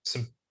some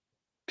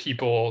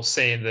people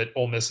saying that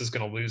Ole Miss is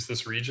going to lose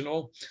this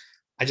regional.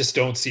 I just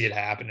don't see it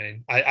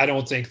happening. I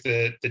don't think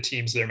that the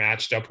teams they're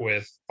matched up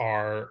with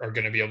are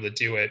going to be able to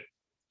do it.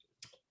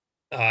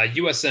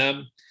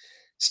 USM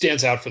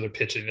stands out for their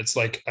pitching. It's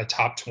a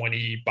top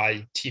 20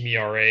 by team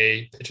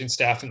ERA pitching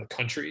staff in the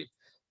country.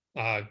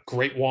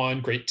 Great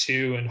 1, great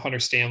 2, and Hunter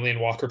Stanley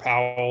and Walker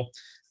Powell.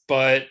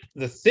 But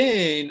the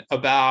thing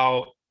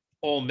about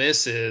Ole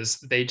Miss is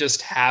they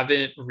just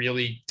haven't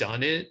really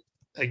done it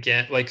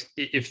again.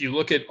 If you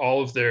look at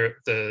all of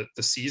the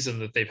season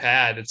that they've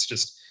had,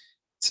 it's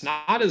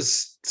not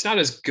as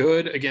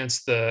good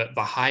against the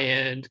high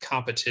end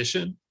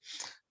competition.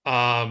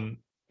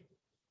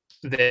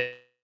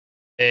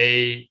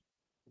 They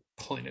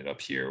pulling it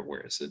up here.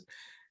 Where is it?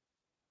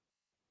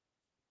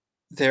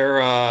 They're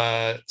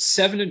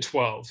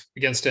 7-12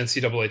 against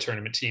NCAA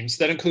tournament teams.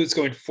 That includes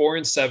going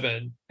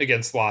 4-7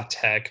 against La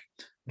Tech,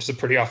 which is a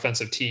pretty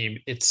offensive team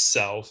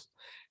itself.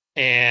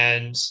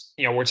 And,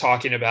 we're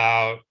talking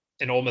about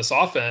an Ole Miss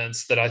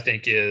offense that I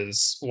think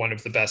is one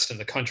of the best in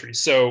the country.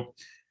 So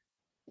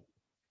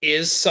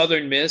is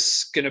Southern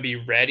Miss going to be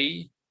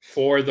ready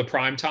for the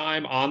prime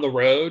time on the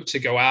road to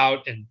go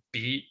out and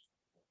beat,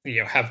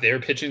 have their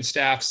pitching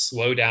staff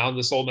slow down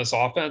this Ole Miss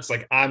offense?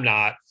 I'm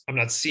not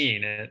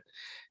seeing it.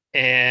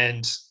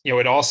 And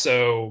it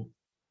also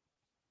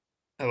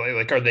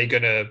are they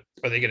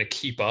gonna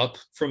keep up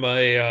from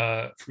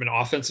an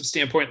offensive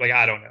standpoint?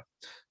 I don't know.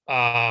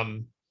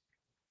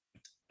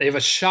 They have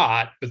a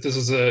shot, but this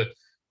is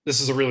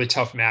a really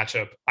tough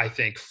matchup, I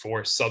think,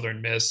 for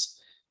Southern Miss.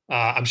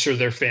 I'm sure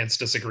their fans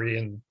disagree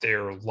and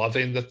they're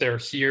loving that they're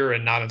here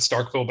and not in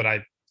Starkville, but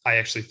I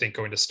actually think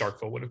going to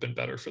Starkville would have been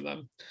better for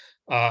them.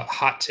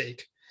 Hot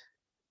take.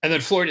 And then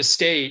Florida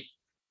State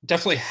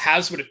definitely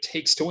has what it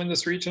takes to win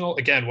this regional.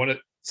 Again,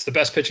 it's the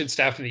best pitching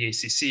staff in the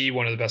ACC,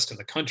 one of the best in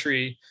the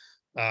country.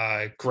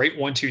 Great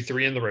 1, 2,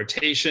 3 in the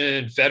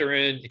rotation,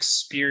 veteran,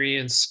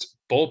 experienced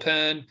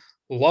bullpen.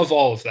 Love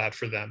all of that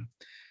for them.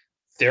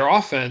 Their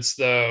offense,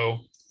 though,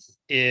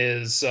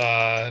 has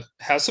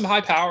some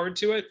high power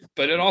to it,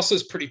 but it also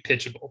is pretty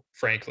pitchable.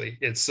 Frankly,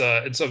 it's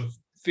a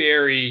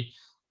very,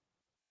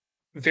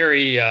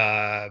 very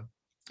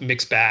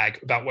mixed bag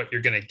about what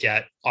you're going to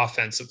get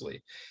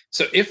offensively.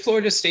 So if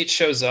Florida State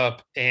shows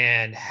up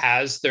and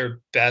has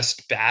their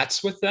best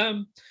bats with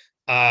them,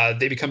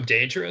 they become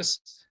dangerous.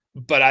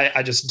 But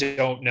I just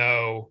don't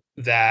know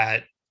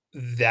that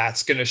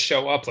that's going to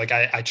show up. Like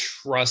I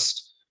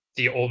trust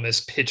the Ole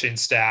Miss pitching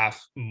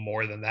staff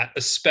more than that,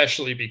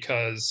 especially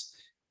because,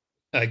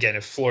 again,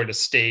 if Florida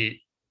State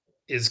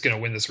is going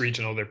to win this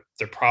regional,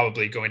 they're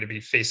probably going to be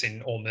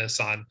facing Ole Miss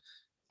on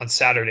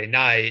Saturday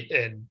night,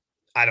 and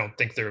I don't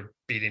think they're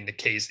beating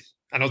Nikhazy.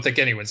 I don't think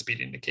anyone's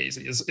beating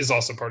Nikhazy. Is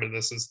also part of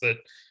this, is that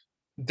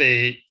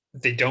they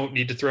don't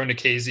need to throw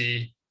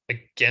Nikhazy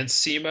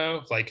against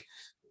SEMO. Like,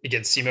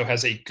 again, SEMO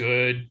has a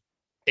good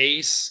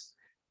ace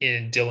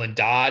in Dylan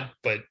Dodd,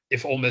 but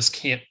if Ole Miss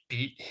can't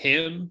beat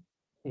him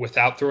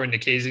without throwing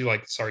Nikhazy,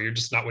 like, sorry, you're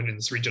just not winning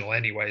this regional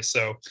anyway.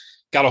 So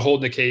got to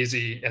hold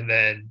Nikhazy, and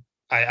then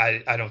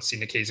I don't see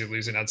Nikhazy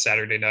losing on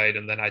Saturday night,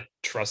 and then I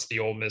trust the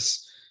Ole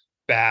Miss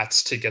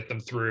bats to get them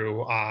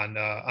through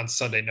on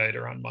Sunday night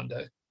or on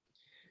Monday.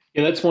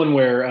 Yeah, that's one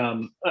where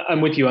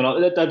I'm with you on all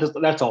that.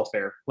 That's all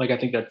fair. Like, I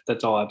think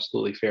that's all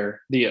absolutely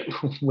fair. The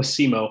with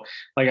SEMO,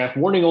 like, I'm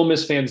warning Ole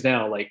Miss fans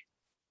now. Like,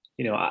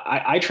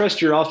 I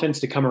trust your offense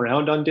to come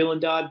around on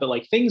Dylan Dodd, but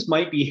like, things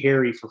might be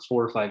hairy for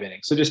 4 or 5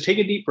 innings. So just take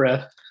a deep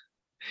breath.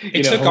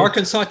 It took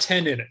Arkansas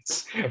 10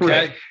 innings. Okay,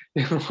 right.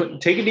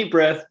 Take a deep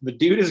breath. The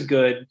dude is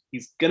good.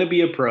 He's gonna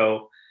be a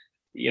pro.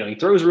 He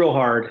throws real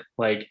hard.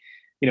 Like,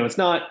 it's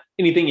not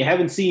anything you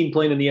haven't seen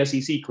playing in the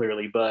SEC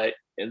clearly, but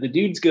the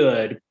dude's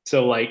good.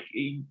 So, like,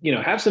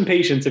 have some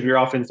patience if your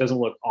offense doesn't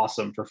look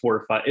awesome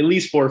for at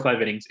least 4 or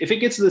 5 innings. If it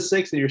gets to the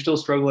 6th and you're still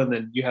struggling,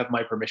 then you have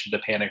my permission to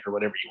panic or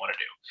whatever you want to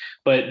do.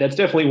 But that's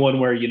definitely one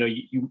where,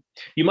 you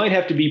might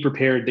have to be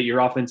prepared that your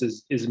offense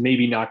is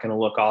maybe not going to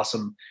look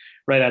awesome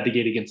right out the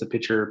gate against a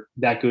pitcher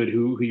that good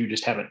who you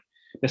just haven't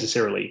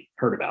necessarily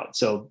heard about.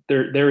 So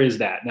there is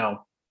that.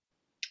 Now,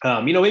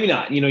 maybe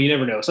not, you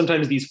never know.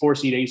 Sometimes these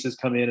 4-seed aces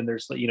come in and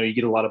there's, you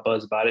get a lot of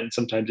buzz about it, and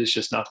sometimes it's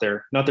just not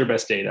their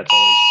best day. That's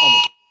always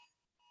almost,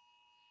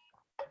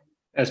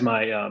 as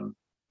my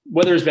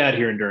weather is bad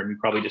here in Durham. You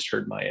probably just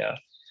heard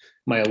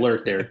my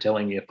alert there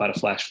telling me about a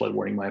flash flood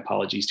warning. My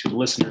apologies to the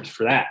listeners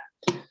for that.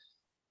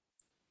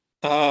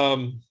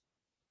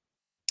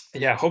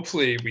 Yeah,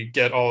 hopefully we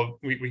get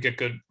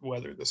good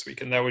weather this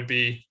weekend. That would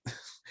be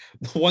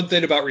the one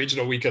thing about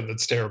regional weekend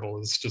that's terrible,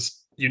 is just,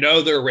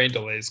 there are rain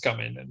delays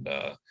coming, and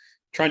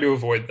trying to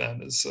avoid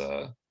them is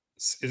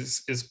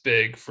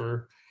big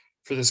for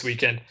this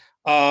weekend.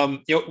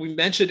 We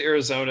mentioned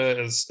Arizona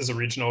as a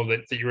regional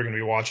that you were going to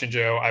be watching,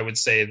 Joe. I would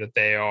say that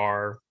they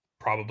are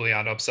probably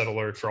on upset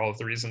alert for all of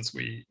the reasons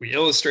we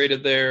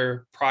illustrated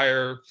there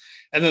prior.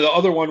 And then the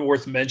other one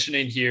worth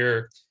mentioning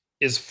here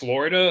is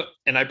Florida.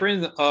 And I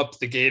bring up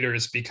the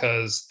Gators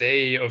because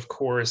they, of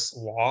course,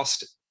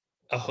 lost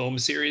a home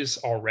series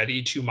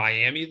already to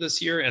Miami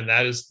this year, and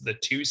that is the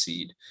 2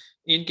 seed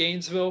in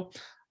Gainesville.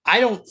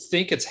 I don't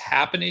think it's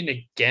happening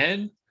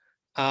again.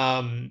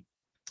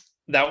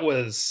 That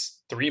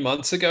was 3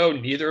 months ago.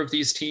 Neither of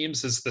these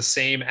teams is the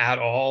same at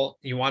all.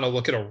 You want to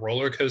look at a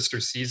roller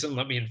coaster season?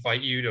 Let me invite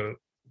you to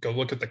go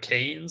look at the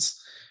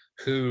Canes,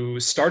 who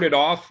started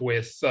off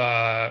with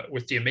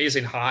the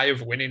amazing high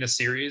of winning a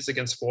series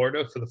against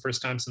Florida for the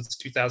first time since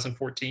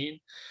 2014.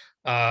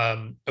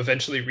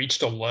 Eventually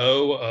reached a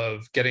low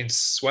of getting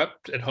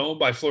swept at home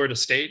by Florida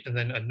State, and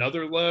then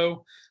another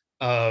low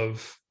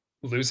of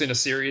losing a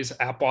series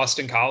at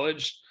Boston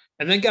College,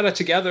 and then got it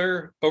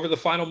together over the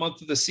final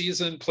month of the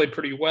season, played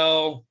pretty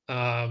well,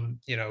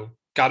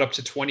 got up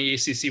to 20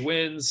 ACC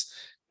wins,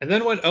 and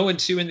then went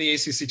 0-2 in the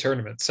ACC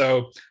tournament.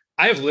 So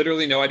I have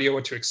literally no idea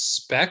what to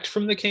expect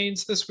from the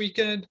Canes this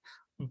weekend,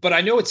 but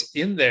I know it's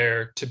in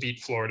there to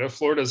beat Florida.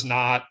 Florida's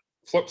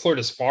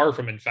far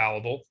from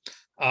infallible.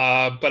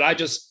 But I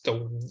just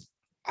don't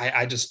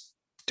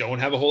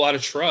have a whole lot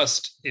of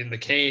trust in the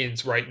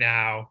Canes right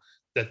now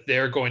that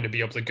they're going to be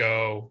able to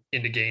go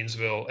into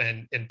Gainesville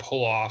and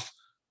pull off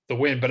the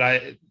win. But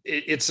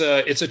it's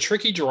a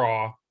tricky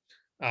draw,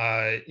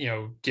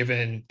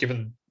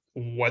 given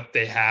what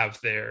they have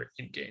there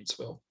in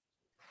Gainesville.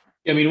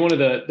 I mean, one of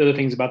the other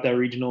things about that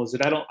regional is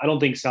that I don't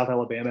think South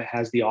Alabama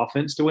has the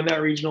offense to win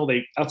that regional.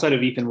 They, outside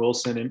of Ethan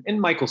Wilson and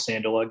Michael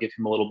Sandel, I'll give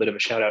him a little bit of a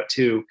shout out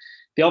too.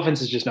 The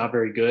offense is just not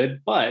very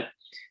good, but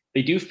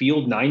they do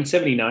field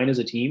 979 as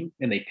a team,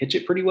 and they pitch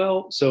it pretty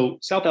well. So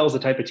South Al is the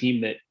type of team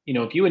that,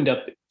 if you end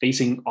up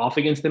facing off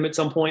against them at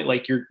some point,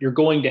 like, you're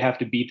going to have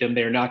to beat them.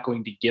 They're not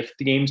going to gift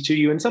the games to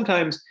you. And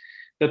sometimes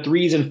the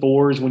 3s and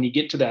 4s, when you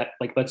get to that,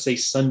 like, let's say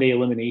Sunday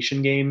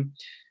elimination game,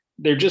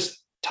 they're just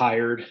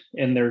tired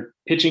and their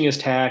pitching is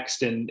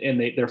taxed and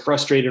they're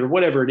frustrated or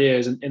whatever it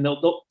is. And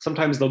they'll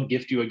sometimes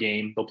gift you a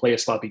game. They'll play a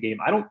sloppy game.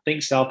 I don't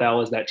think South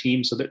Al is that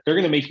team. So they're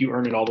going to make you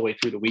earn it all the way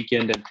through the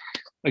weekend. And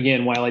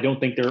again, while I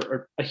don't think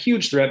they're a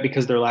huge threat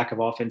because their lack of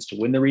offense to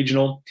win the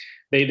regional,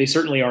 they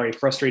certainly are a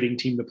frustrating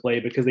team to play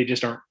because they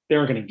aren't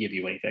going to give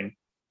you anything.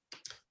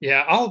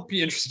 Yeah, I'll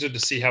be interested to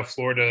see how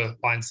Florida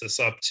lines this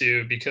up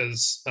too,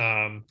 because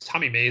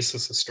Tommy Mace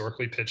has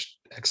historically pitched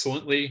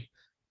excellently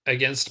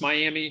against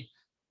Miami,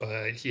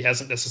 but he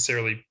hasn't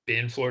necessarily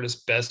been Florida's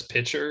best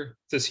pitcher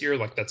this year.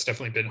 Like, that's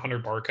definitely been Hunter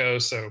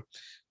Barco. So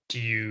do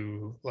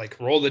you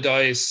roll the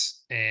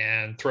dice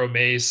and throw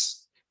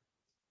Mace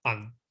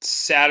on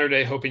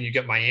Saturday hoping you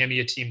get Miami,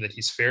 a team that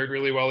he's fared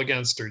really well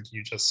against, or do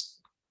you just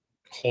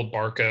hold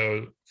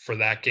Barco for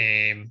that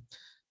game?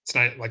 It's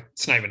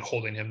not even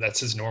holding him. That's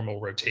his normal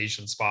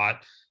rotation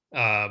spot.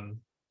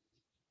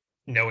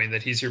 Knowing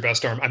that he's your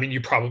best arm. I mean,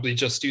 you probably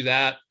just do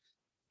that.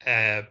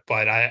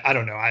 But I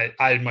don't know.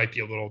 I might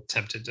be a little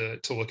tempted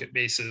to look at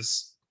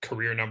Mace's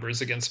career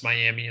numbers against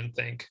Miami and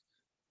think,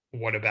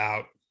 what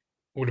about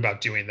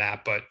doing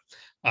that? But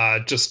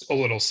just a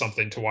little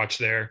something to watch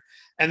there.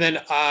 And then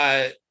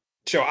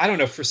Joe, I don't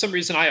know, for some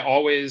reason I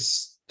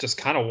always just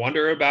kind of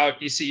wonder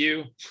about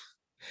ECU.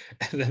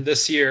 And then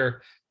this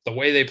year, the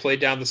way they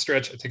played down the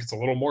stretch, I think it's a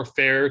little more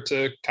fair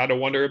to kind of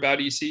wonder about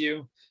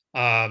ECU.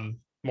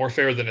 More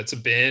fair than it's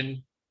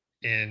been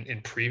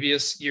in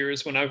previous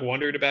years when I've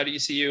wondered about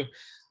ECU.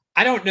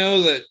 I don't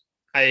know that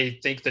I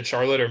think that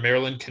Charlotte or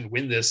Maryland can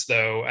win this,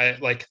 though.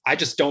 I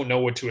just don't know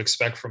what to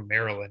expect from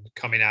Maryland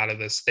coming out of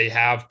this. They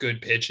have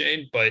good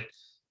pitching, but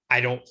I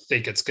don't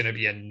think it's going to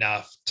be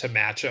enough to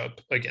match up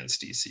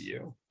against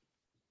ECU.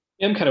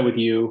 I'm kind of with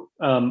you.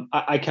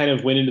 I kind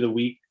of went into the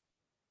week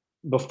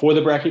before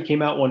the bracket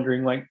came out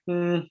wondering, like,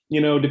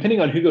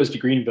 depending on who goes to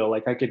Greenville,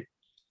 like I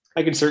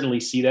could certainly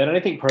see that. And I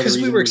think part of the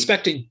reason we were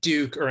expecting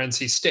Duke or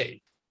NC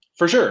State.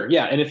 For sure.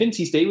 Yeah. And if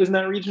NC State was in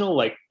that regional,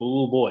 like,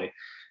 oh boy,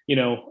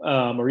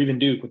 or even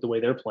Duke with the way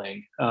they're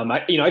playing.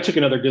 I took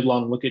another good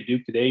long look at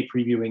Duke today,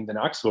 previewing the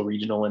Knoxville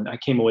regional, and I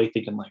came away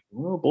thinking like,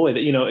 oh boy,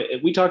 that,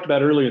 we talked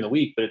about earlier in the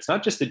week, but it's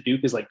not just that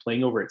Duke is like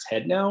playing over its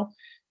head now.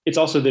 It's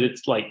also that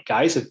it's like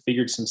guys have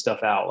figured some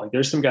stuff out. Like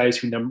there's some guys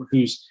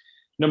whose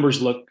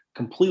numbers look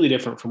completely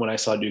different from when I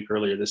saw Duke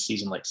earlier this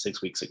season, like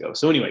 6 weeks ago.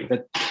 So anyway,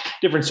 that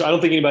different. So I don't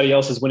think anybody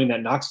else is winning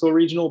that Knoxville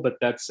regional, but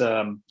that's,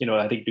 I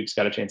think Duke's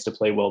got a chance to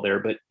play well there.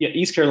 But yeah,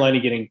 East Carolina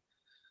getting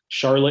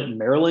Charlotte and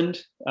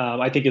Maryland,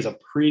 I think is a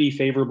pretty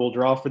favorable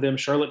draw for them.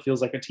 Charlotte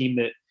feels like a team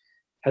that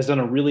has done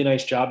a really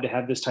nice job to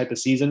have this type of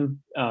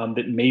season,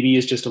 that maybe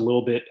is just a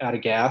little bit out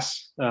of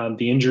gas.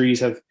 The injuries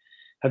have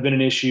been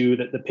an issue,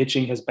 that the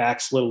pitching has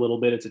backslid a little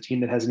bit. It's a team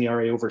that has an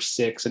ERA over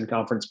 6 in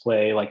conference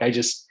play. Like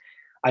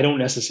I don't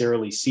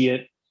necessarily see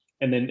it.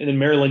 And then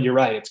Maryland, you're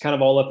right. It's kind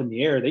of all up in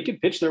the air. They could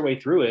pitch their way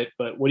through it,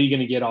 but what are you going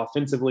to get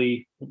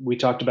offensively? We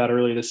talked about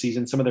earlier this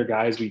season, some of their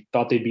guys we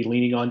thought they'd be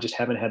leaning on just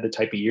haven't had the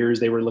type of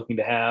years they were looking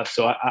to have.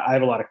 So I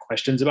have a lot of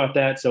questions about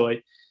that. So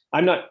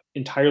I'm not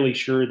entirely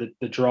sure that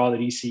the draw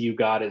that ECU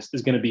got is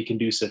going to be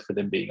conducive for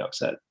them being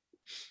upset.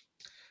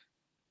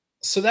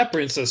 So that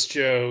brings us,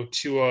 Joe,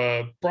 to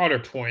a broader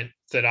point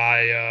that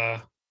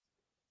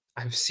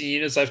I've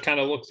seen as I've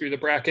kind of looked through the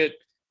bracket.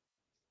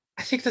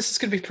 I think this is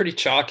going to be pretty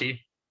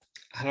chalky.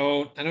 I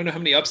don't know how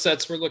many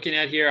upsets we're looking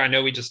at here. I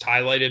know we just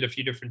highlighted a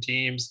few different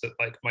teams that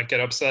like might get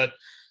upset,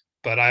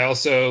 but I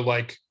also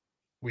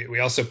we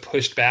also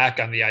pushed back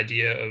on the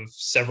idea of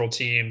several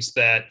teams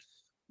that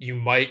you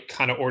might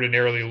kind of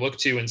ordinarily look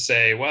to and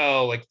say,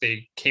 well, like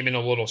they came in a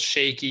little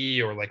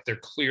shaky, or like they're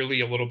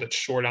clearly a little bit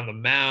short on the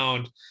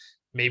mound.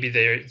 Maybe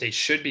they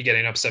should be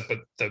getting upset,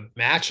 but the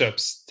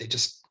matchups, they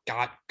just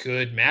got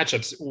good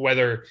matchups,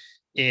 whether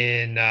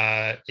in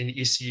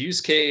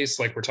ECU's case,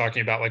 like we're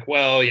talking about, like,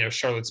 well,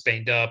 Charlotte's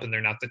banged up and they're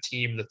not the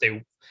team that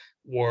they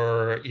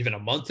were even a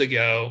month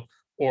ago,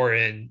 or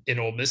in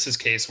Ole Miss's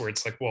case where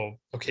it's like, well,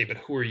 okay, but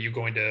who are you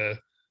going to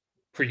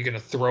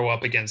throw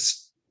up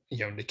against,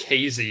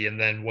 Nikhazy? And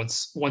then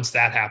once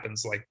that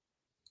happens, like,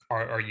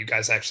 are you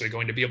guys actually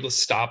going to be able to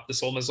stop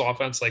this Ole Miss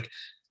offense? Like,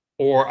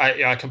 or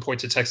I can point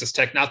to Texas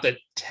Tech, not that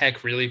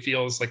Tech really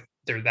feels like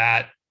they're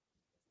that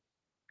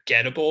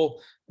gettable.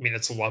 I mean,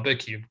 it's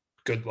Lubbock,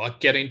 good luck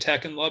getting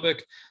Tech in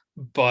Lubbock,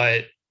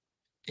 but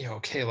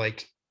okay,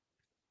 like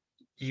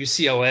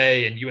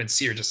UCLA and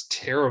UNC are just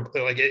terrible.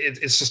 Like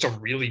it's just a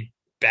really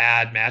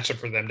bad matchup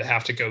for them to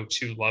have to go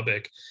to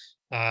Lubbock.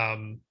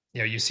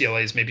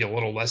 UCLA is maybe a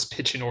little less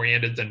pitching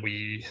oriented than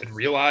we had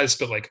realized,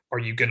 but like, are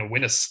you going to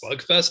win a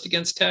slugfest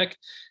against Tech?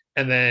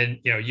 And then,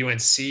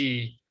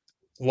 UNC,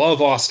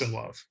 love Austin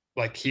Love.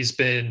 Like he's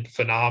been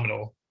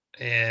phenomenal.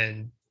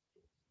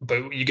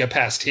 But you get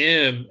past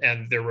him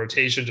and their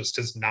rotation just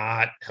has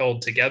not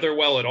held together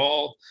well at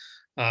all.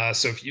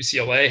 So if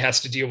UCLA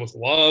has to deal with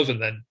Love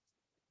and then,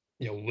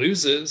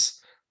 loses,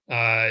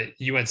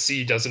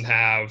 UNC doesn't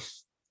have,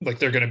 like,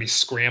 they're going to be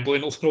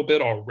scrambling a little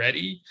bit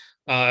already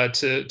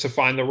to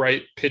find the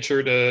right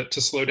pitcher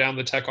to slow down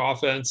the Tech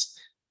offense.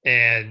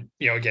 And,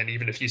 again,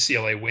 even if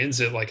UCLA wins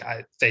it, like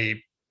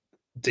they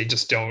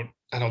just don't,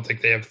 I don't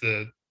think they have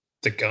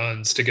the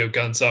guns to go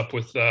guns up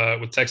with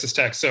Texas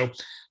Tech. So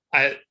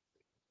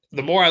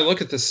the more I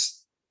look at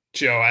this,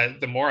 Joe,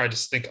 the more I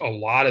just think a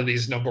lot of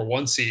these number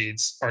 1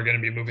 seeds are going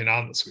to be moving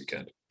on this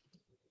weekend.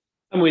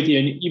 I'm with you.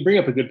 And you bring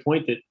up a good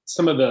point that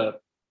some of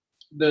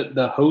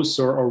the hosts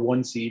or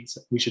 1 seeds,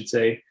 we should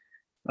say,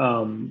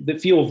 that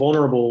feel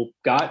vulnerable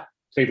got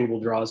favorable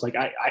draws. Like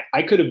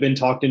I could have been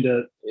talked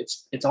into,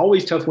 it's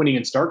always tough winning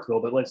in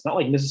Starkville, but it's not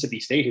like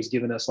Mississippi State has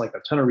given us like a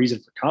ton of reason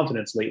for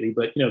confidence lately,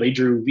 but they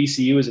drew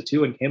VCU as a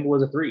 2 and Campbell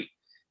as a 3.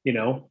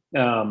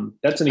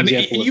 That's an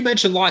example. You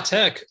mentioned La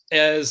Tech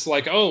as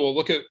like, oh, well,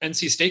 look at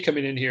NC State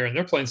coming in here and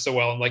they're playing so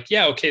well. And like,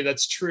 yeah, okay,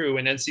 that's true.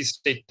 And NC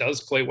State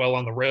does play well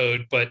on the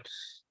road, but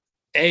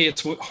A,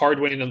 it's hard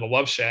winning in the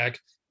Love Shack.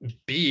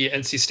 B,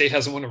 NC State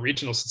hasn't won a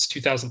regional since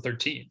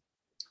 2013.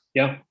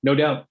 Yeah, no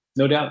doubt.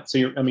 So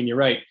you're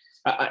right.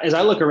 As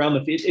I look around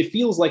the field, it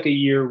feels like a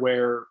year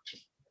where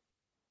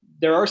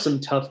there are some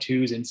tough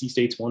twos. NC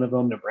State's one of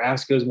them.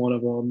 Nebraska's one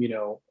of them,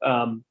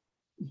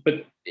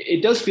 but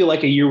it does feel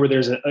like a year where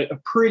there's a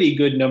pretty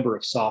good number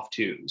of soft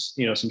twos,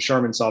 some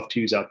Charmin soft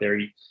twos out there.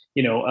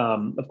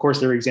 Of course,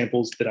 there are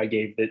examples that I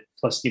gave that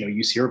plus,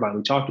 UC Irvine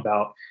we talked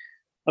about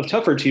of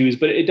tougher twos,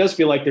 but it does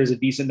feel like there's a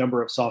decent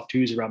number of soft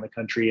twos around the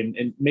country.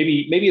 And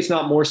maybe it's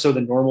not more so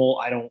than normal.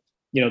 I don't,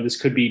 this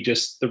could be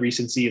just the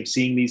recency of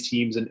seeing these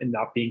teams and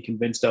not being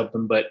convinced of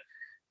them, but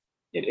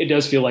it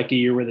does feel like a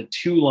year where the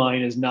two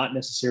line is not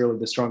necessarily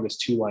the strongest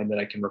two line that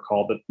I can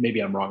recall, but maybe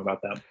I'm wrong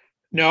about that.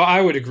 No,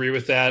 I would agree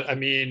with that. I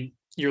mean,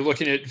 you're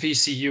looking at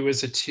VCU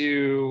as a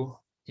 2,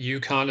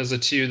 UConn as a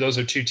 2. Those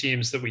are two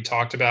teams that we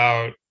talked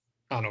about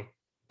on a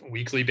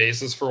weekly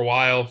basis for a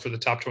while for the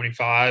top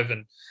 25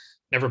 and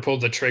never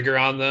pulled the trigger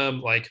on them.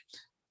 Like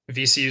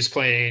VCU's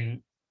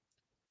playing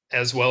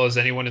as well as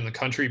anyone in the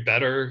country,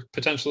 better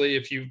potentially,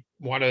 if you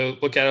want to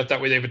look at it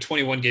that way. They have a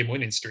 21 game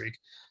winning streak.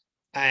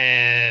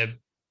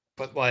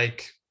 But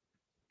like,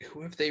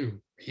 who have they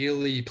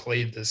really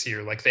played this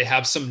year? Like they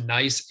have some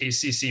nice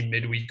ACC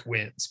midweek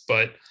wins,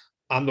 but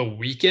on the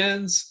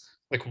weekends,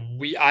 like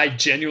I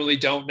genuinely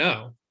don't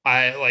know.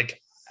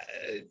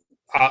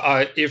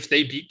 If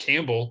they beat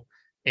Campbell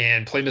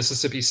and play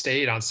Mississippi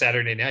State on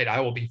Saturday night,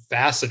 I will be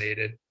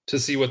fascinated to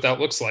see what that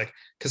looks like,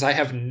 because I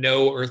have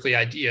no earthly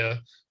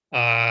idea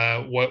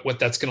what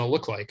that's going to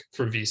look like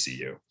for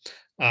VCU.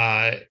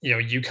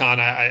 UConn,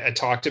 I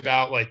talked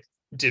about, like,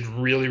 did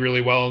really, really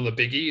well in the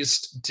Big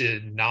East,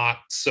 did not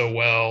so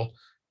well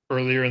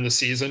earlier in the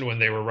season when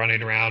they were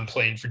running around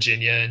playing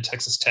Virginia and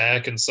Texas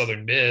Tech and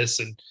Southern Miss.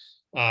 And,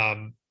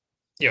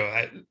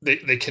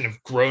 they can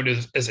have grown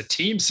as a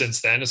team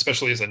since then,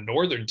 especially as a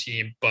Northern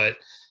team, but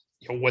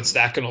what's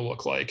that going to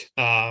look like?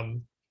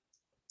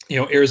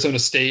 Arizona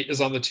State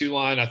is on the 2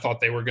 line. I thought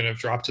they were going to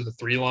drop to the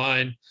 3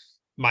 line.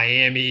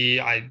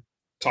 Miami, I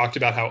talked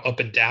about how up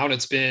and down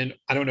it's been.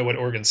 I don't know what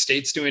Oregon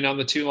State's doing on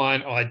the 2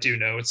 line. Oh, I do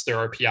know it's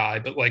their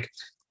RPI, but like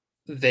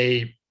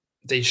they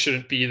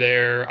shouldn't be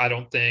there, I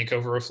don't think,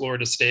 over a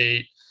Florida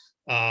State.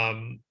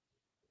 There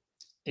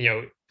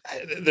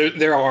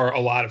are a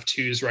lot of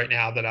 2s right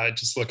now that I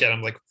just look at.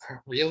 I'm like,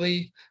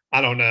 really? I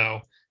don't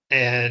know.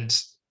 And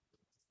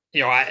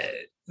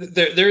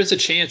there is a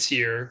chance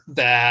here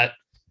that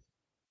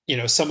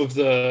some of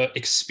the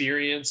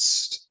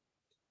experienced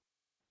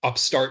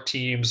upstart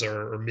teams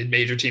or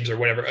mid-major teams or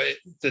whatever,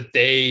 that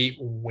they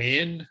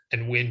win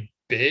and win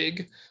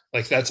big.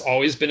 Like that's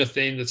always been a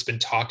thing that's been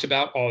talked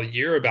about all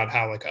year, about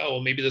how like, oh,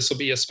 well, maybe this will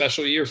be a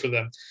special year for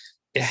them.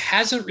 It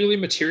hasn't really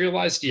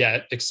materialized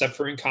yet, except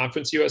for in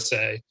Conference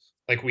USA.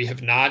 Like we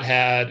have not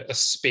had a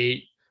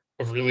spate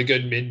of really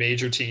good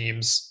mid-major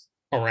teams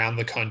around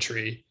the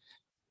country.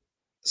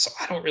 So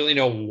I don't really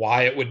know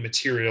why it would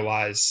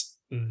materialize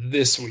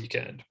this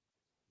weekend,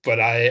 but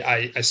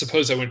I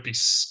suppose I wouldn't be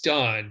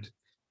stunned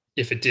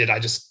if it did. I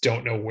just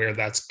don't know where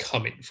that's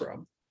coming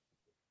from.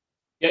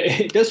 Yeah,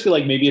 it does feel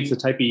like maybe it's the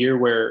type of year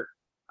where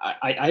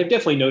I've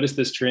definitely noticed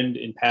this trend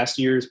in past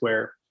years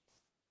where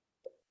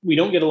we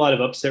don't get a lot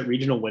of upset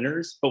regional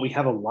winners, but we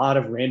have a lot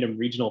of random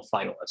regional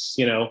finalists,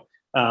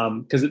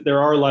 because there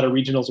are a lot of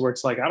regionals where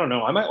it's like, I don't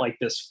know, I might like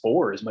this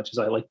 4 as much as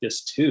I like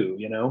this 2,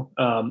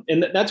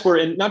 and that's where,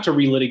 and not to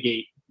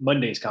relitigate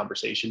Monday's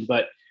conversation,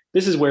 but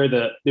this is where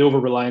the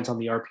over-reliance on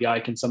the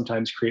RPI can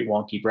sometimes create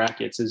wonky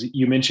brackets. As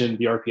you mentioned,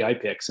 the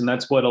RPI picks, and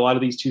that's what a lot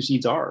of these 2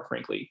 seeds are,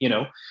 frankly,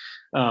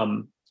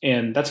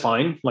 and that's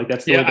fine. Like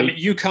that's the I mean,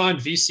 UConn,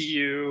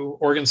 VCU,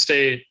 Oregon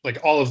State, like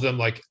all of them,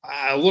 like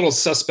a little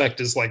suspect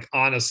is like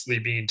honestly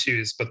being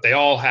 2s, but they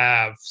all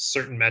have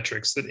certain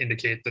metrics that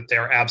indicate that they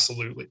are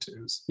absolutely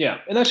 2s. Yeah.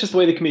 And that's just the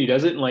way the committee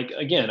does it. And like,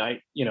 again,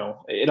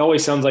 it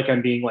always sounds like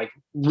I'm being like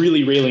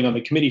really railing on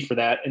the committee for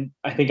that. And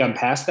I think I'm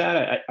past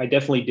that. I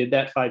definitely did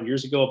that 5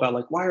 years ago about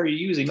like, why are you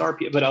using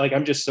RPI? But like,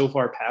 I'm just so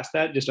far past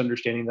that, just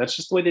understanding that's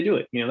just the way they do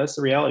it. That's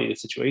the reality of the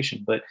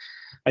situation. But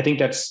I think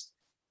that's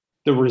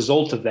the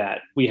result of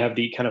that. We have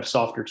the kind of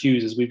softer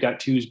 2s, is we've got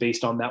 2s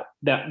based on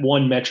that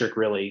one metric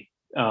really,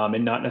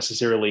 and not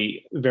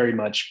necessarily very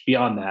much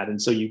beyond that.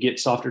 And so you get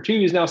softer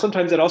 2s. Now,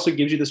 sometimes that also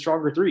gives you the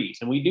stronger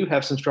 3s, and we do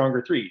have some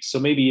stronger 3s. So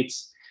maybe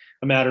it's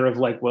a matter of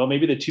like, well,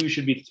 maybe the 2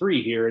 should be the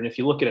 3 here. And if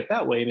you look at it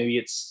that way, maybe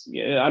it's,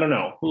 I don't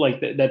know,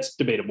 like that's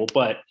debatable,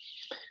 but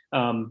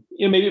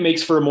maybe it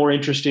makes for a more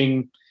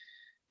interesting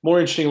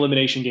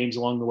elimination games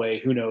along the way.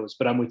 Who knows?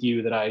 But I'm with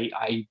you that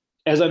I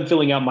as I'm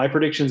filling out my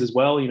predictions as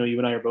well, you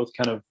and I are both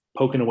kind of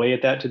poking away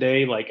at that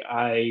today. Like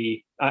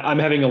I'm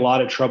having a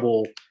lot of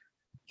trouble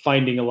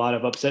finding a lot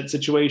of upset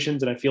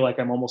situations. And I feel like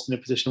I'm almost in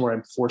a position where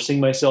I'm forcing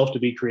myself to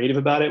be creative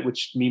about it,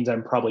 which means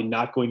I'm probably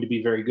not going to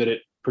be very good at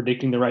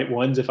predicting the right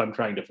ones if I'm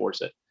trying to force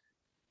it.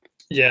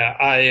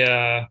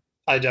 Yeah.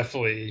 I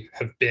definitely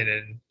have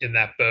been in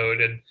that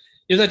boat, and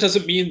that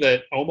doesn't mean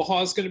that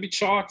Omaha is going to be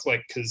chalked,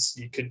 like because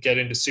you could get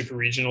into super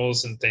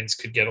regionals and things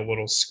could get a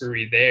little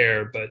screwy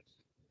there. But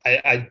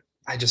I I,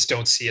 I just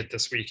don't see it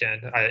this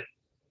weekend.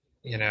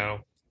 You know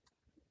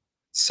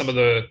some of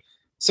the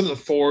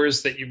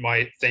fours that you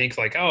might think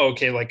like, oh,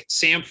 okay, like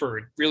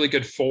Samford, really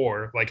good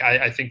four. Like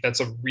I think that's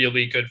a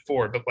really good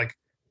four, but like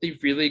they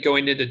really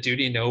going into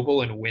Duty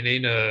Noble and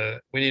winning a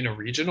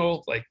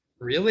regional, like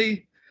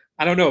really?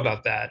 I don't know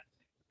about that.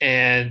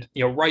 And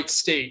Wright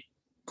State,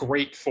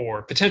 great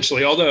four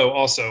potentially, although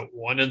also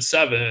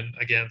 1-7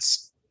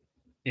 against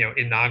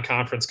in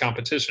non-conference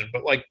competition,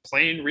 but like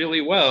playing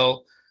really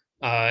well.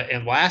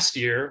 And last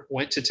year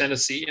went to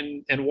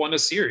Tennessee and won a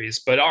series.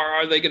 But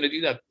are they going to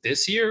do that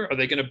this year? Are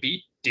they going to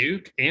beat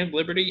Duke and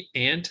Liberty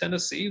and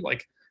Tennessee?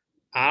 Like,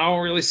 I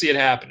don't really see it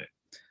happening.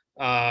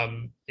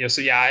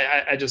 So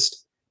yeah, I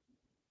just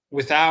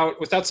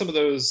without some of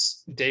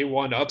those day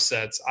one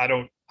upsets,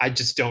 I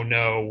just don't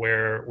know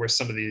where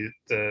some of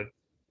the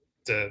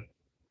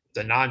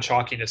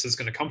non-chalkiness is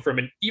going to come from.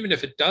 And even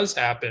if it does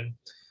happen,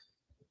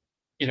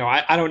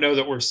 I don't know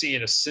that we're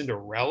seeing a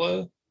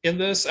Cinderella in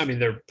this. I mean,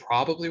 there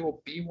probably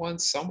will be one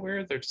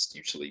somewhere. There just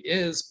usually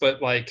is. But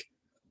like,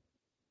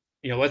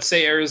 let's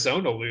say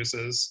Arizona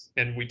loses,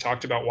 and we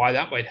talked about why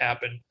that might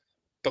happen.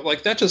 But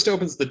like that just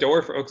opens the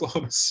door for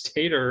Oklahoma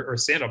State or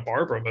Santa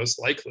Barbara, most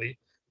likely.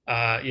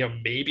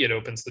 Maybe it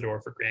opens the door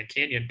for Grand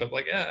Canyon. But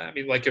like, I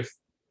mean, like if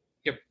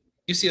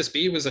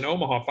UCSB was in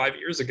Omaha 5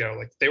 years ago,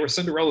 like they were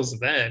Cinderellas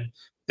then.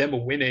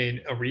 Them winning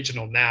a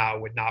regional now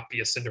would not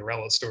be a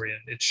Cinderella story,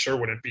 and it sure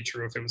wouldn't be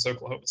true if it was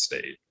Oklahoma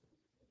State.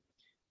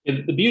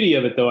 And the beauty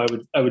of it, though,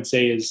 I would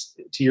say is,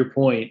 to your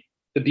point,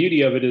 the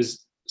beauty of it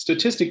is,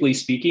 statistically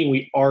speaking,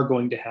 we are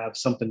going to have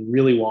something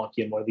really wonky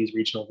in one of these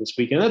regionals this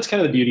week. And that's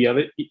kind of the beauty of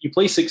it. You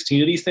play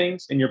 16 of these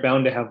things and you're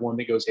bound to have one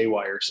that goes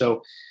haywire.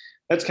 So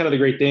that's kind of the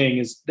great thing.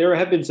 Is there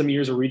have been some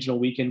years a regional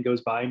weekend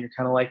goes by and you're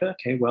kind of like,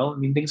 okay, well, I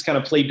mean, things kind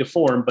of played to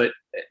form, but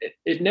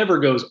it never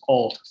goes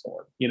all to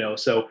form,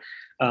 So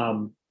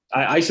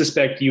I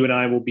suspect you and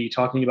I will be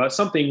talking about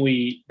something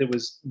that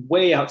was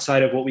way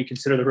outside of what we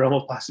consider the realm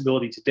of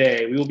possibility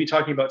today. We will be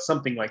talking about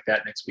something like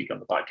that next week on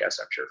the podcast,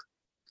 I'm sure.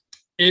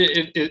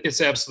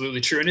 It's absolutely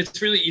true. And it's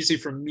really easy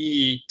for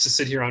me to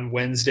sit here on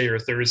Wednesday or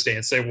Thursday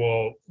and say,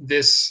 well,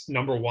 this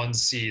number one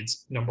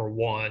seed's number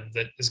one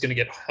that is going to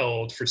get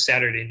held for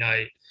Saturday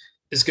night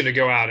is going to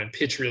go out and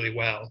pitch really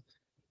well.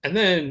 And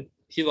then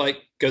he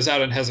goes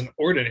out and has an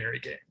ordinary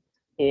game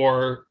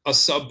or a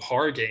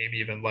subpar game,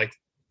 even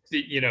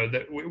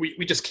that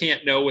we just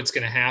can't know what's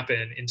going to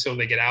happen until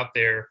they get out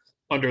there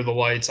under the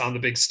lights on the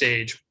big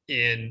stage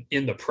in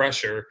the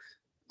pressure.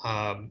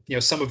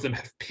 Some of them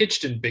have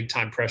pitched in big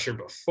time pressure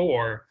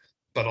before,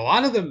 but a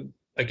lot of them,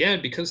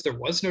 again, because there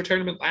was no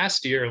tournament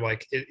last year,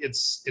 like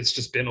it's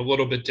just been a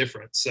little bit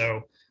different.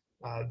 So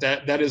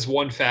that is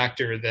one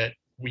factor that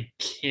we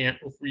can't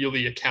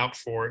really account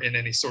for in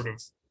any sort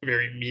of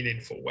very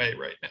meaningful way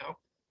right now.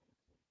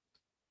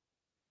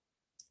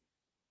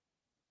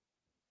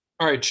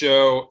 All right,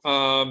 Joe.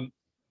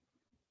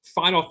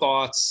 Final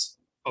thoughts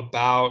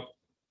about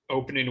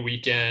opening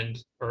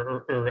weekend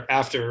or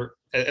after,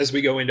 as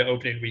we go into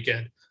opening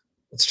weekend.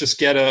 Let's just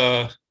get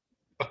a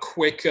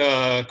quick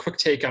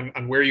take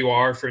on where you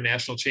are for a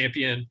national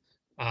champion.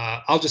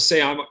 I'll just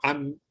say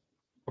I'm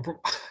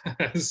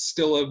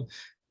still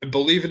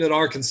believing in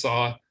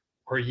Arkansas.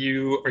 Are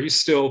you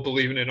still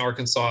believing in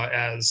Arkansas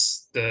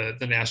as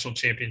the national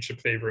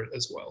championship favorite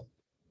as well?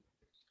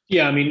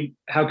 Yeah, I mean,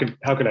 how could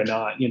I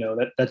not?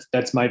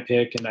 That's my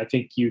pick, and I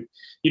think you'd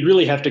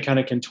really have to kind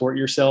of contort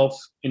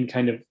yourself and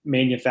kind of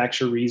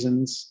manufacture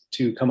reasons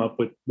to come up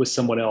with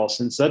someone else,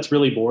 and so that's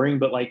really boring.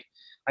 But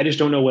I just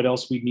don't know what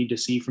else we need to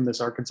see from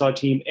this Arkansas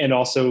team, and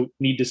also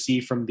need to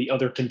see from the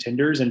other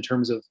contenders in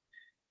terms of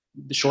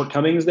the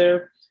shortcomings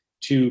there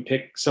to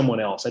pick someone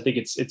else. I think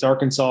it's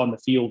Arkansas in the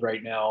field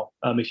right now.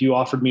 If you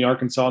offered me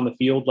Arkansas in the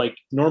field,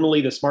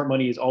 normally the smart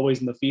money is always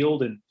in the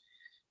field, and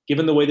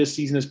given the way this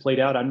season has played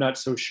out, I'm not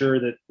so sure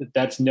that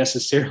that's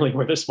necessarily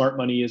where the smart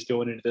money is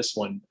going into this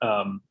one.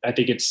 I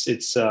think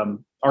it's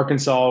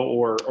Arkansas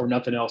or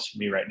nothing else for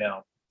me right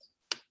now.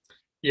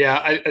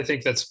 Yeah, I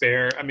think that's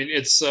fair. I mean,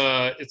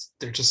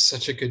 they're just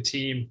such a good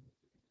team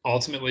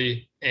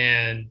ultimately,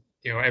 and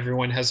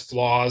everyone has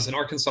flaws, and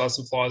Arkansas has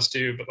some flaws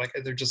too. But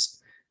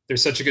they're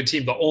such a good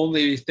team. The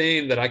only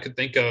thing that I could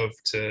think of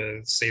to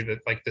say that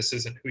this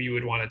isn't who you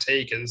would want to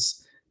take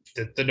is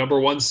the number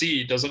one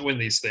seed doesn't win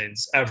these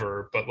things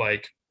ever, but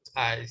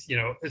at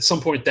some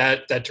point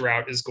that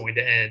drought is going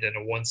to end and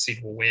a one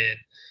seed will win.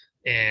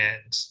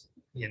 And,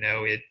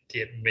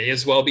 it may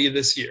as well be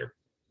this year.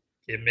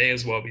 It may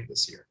as well be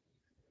this year.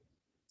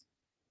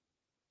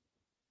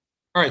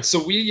 All right.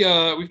 So we've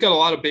got a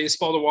lot of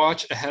baseball to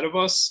watch ahead of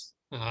us.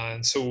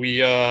 And so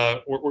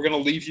we're going to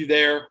leave you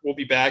there. We'll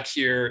be back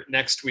here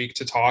next week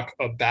to talk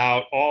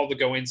about all the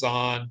goings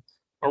on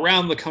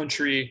around the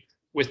country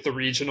with the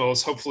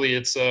regionals. Hopefully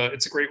it's a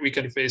great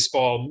weekend of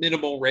baseball,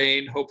 minimal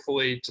rain,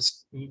 hopefully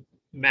just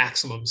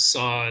maximum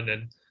sun,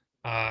 and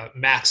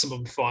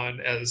maximum fun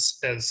as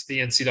the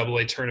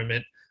NCAA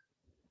tournament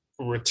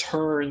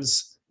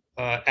returns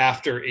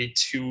after a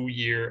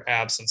 2-year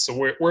absence. So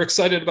we're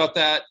excited about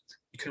that.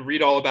 You can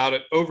read all about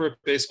it over at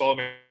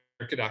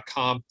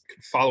baseballamerica.com. You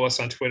can follow us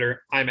on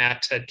Twitter. I'm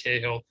at Ted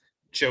Cahill.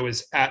 Joe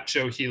is at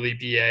Joe Healy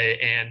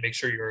BA, and make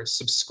sure you're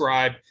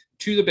subscribed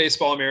to the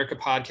Baseball America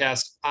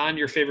podcast on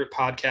your favorite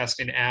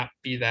podcasting app,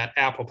 be that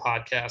Apple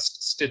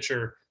Podcast,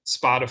 Stitcher,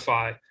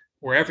 Spotify,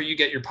 wherever you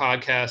get your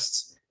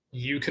podcasts.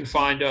 You can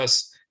find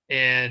us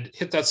and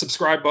hit that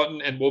subscribe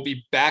button, and we'll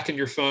be back in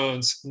your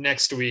phones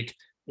next week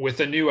with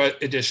a new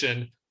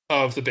edition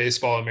of the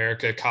Baseball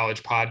America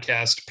College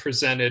Podcast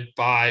presented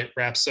by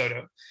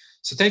Rapsodo.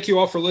 So thank you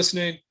all for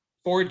listening.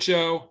 For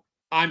Joe,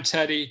 I'm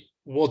Teddy.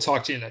 We'll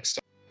talk to you next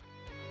time.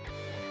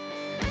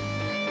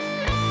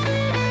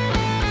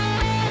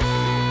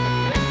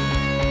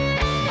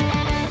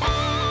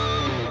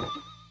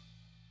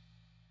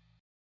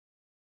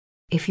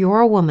 If you're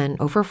a woman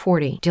over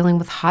 40 dealing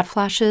with hot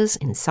flashes,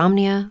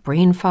 insomnia,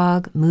 brain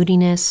fog,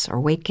 moodiness, or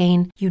weight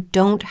gain, you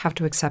don't have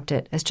to accept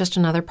it as just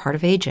another part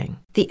of aging.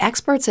 The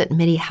experts at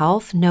MIDI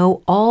Health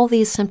know all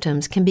these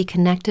symptoms can be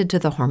connected to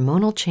the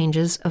hormonal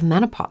changes of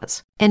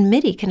menopause. And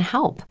MIDI can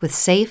help with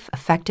safe,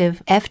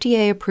 effective,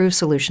 FDA-approved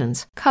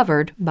solutions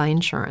covered by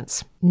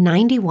insurance.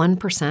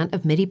 91%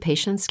 of MIDI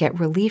patients get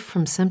relief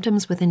from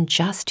symptoms within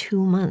just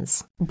 2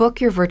 months. Book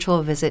your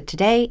virtual visit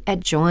today at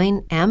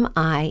joinmidi.com.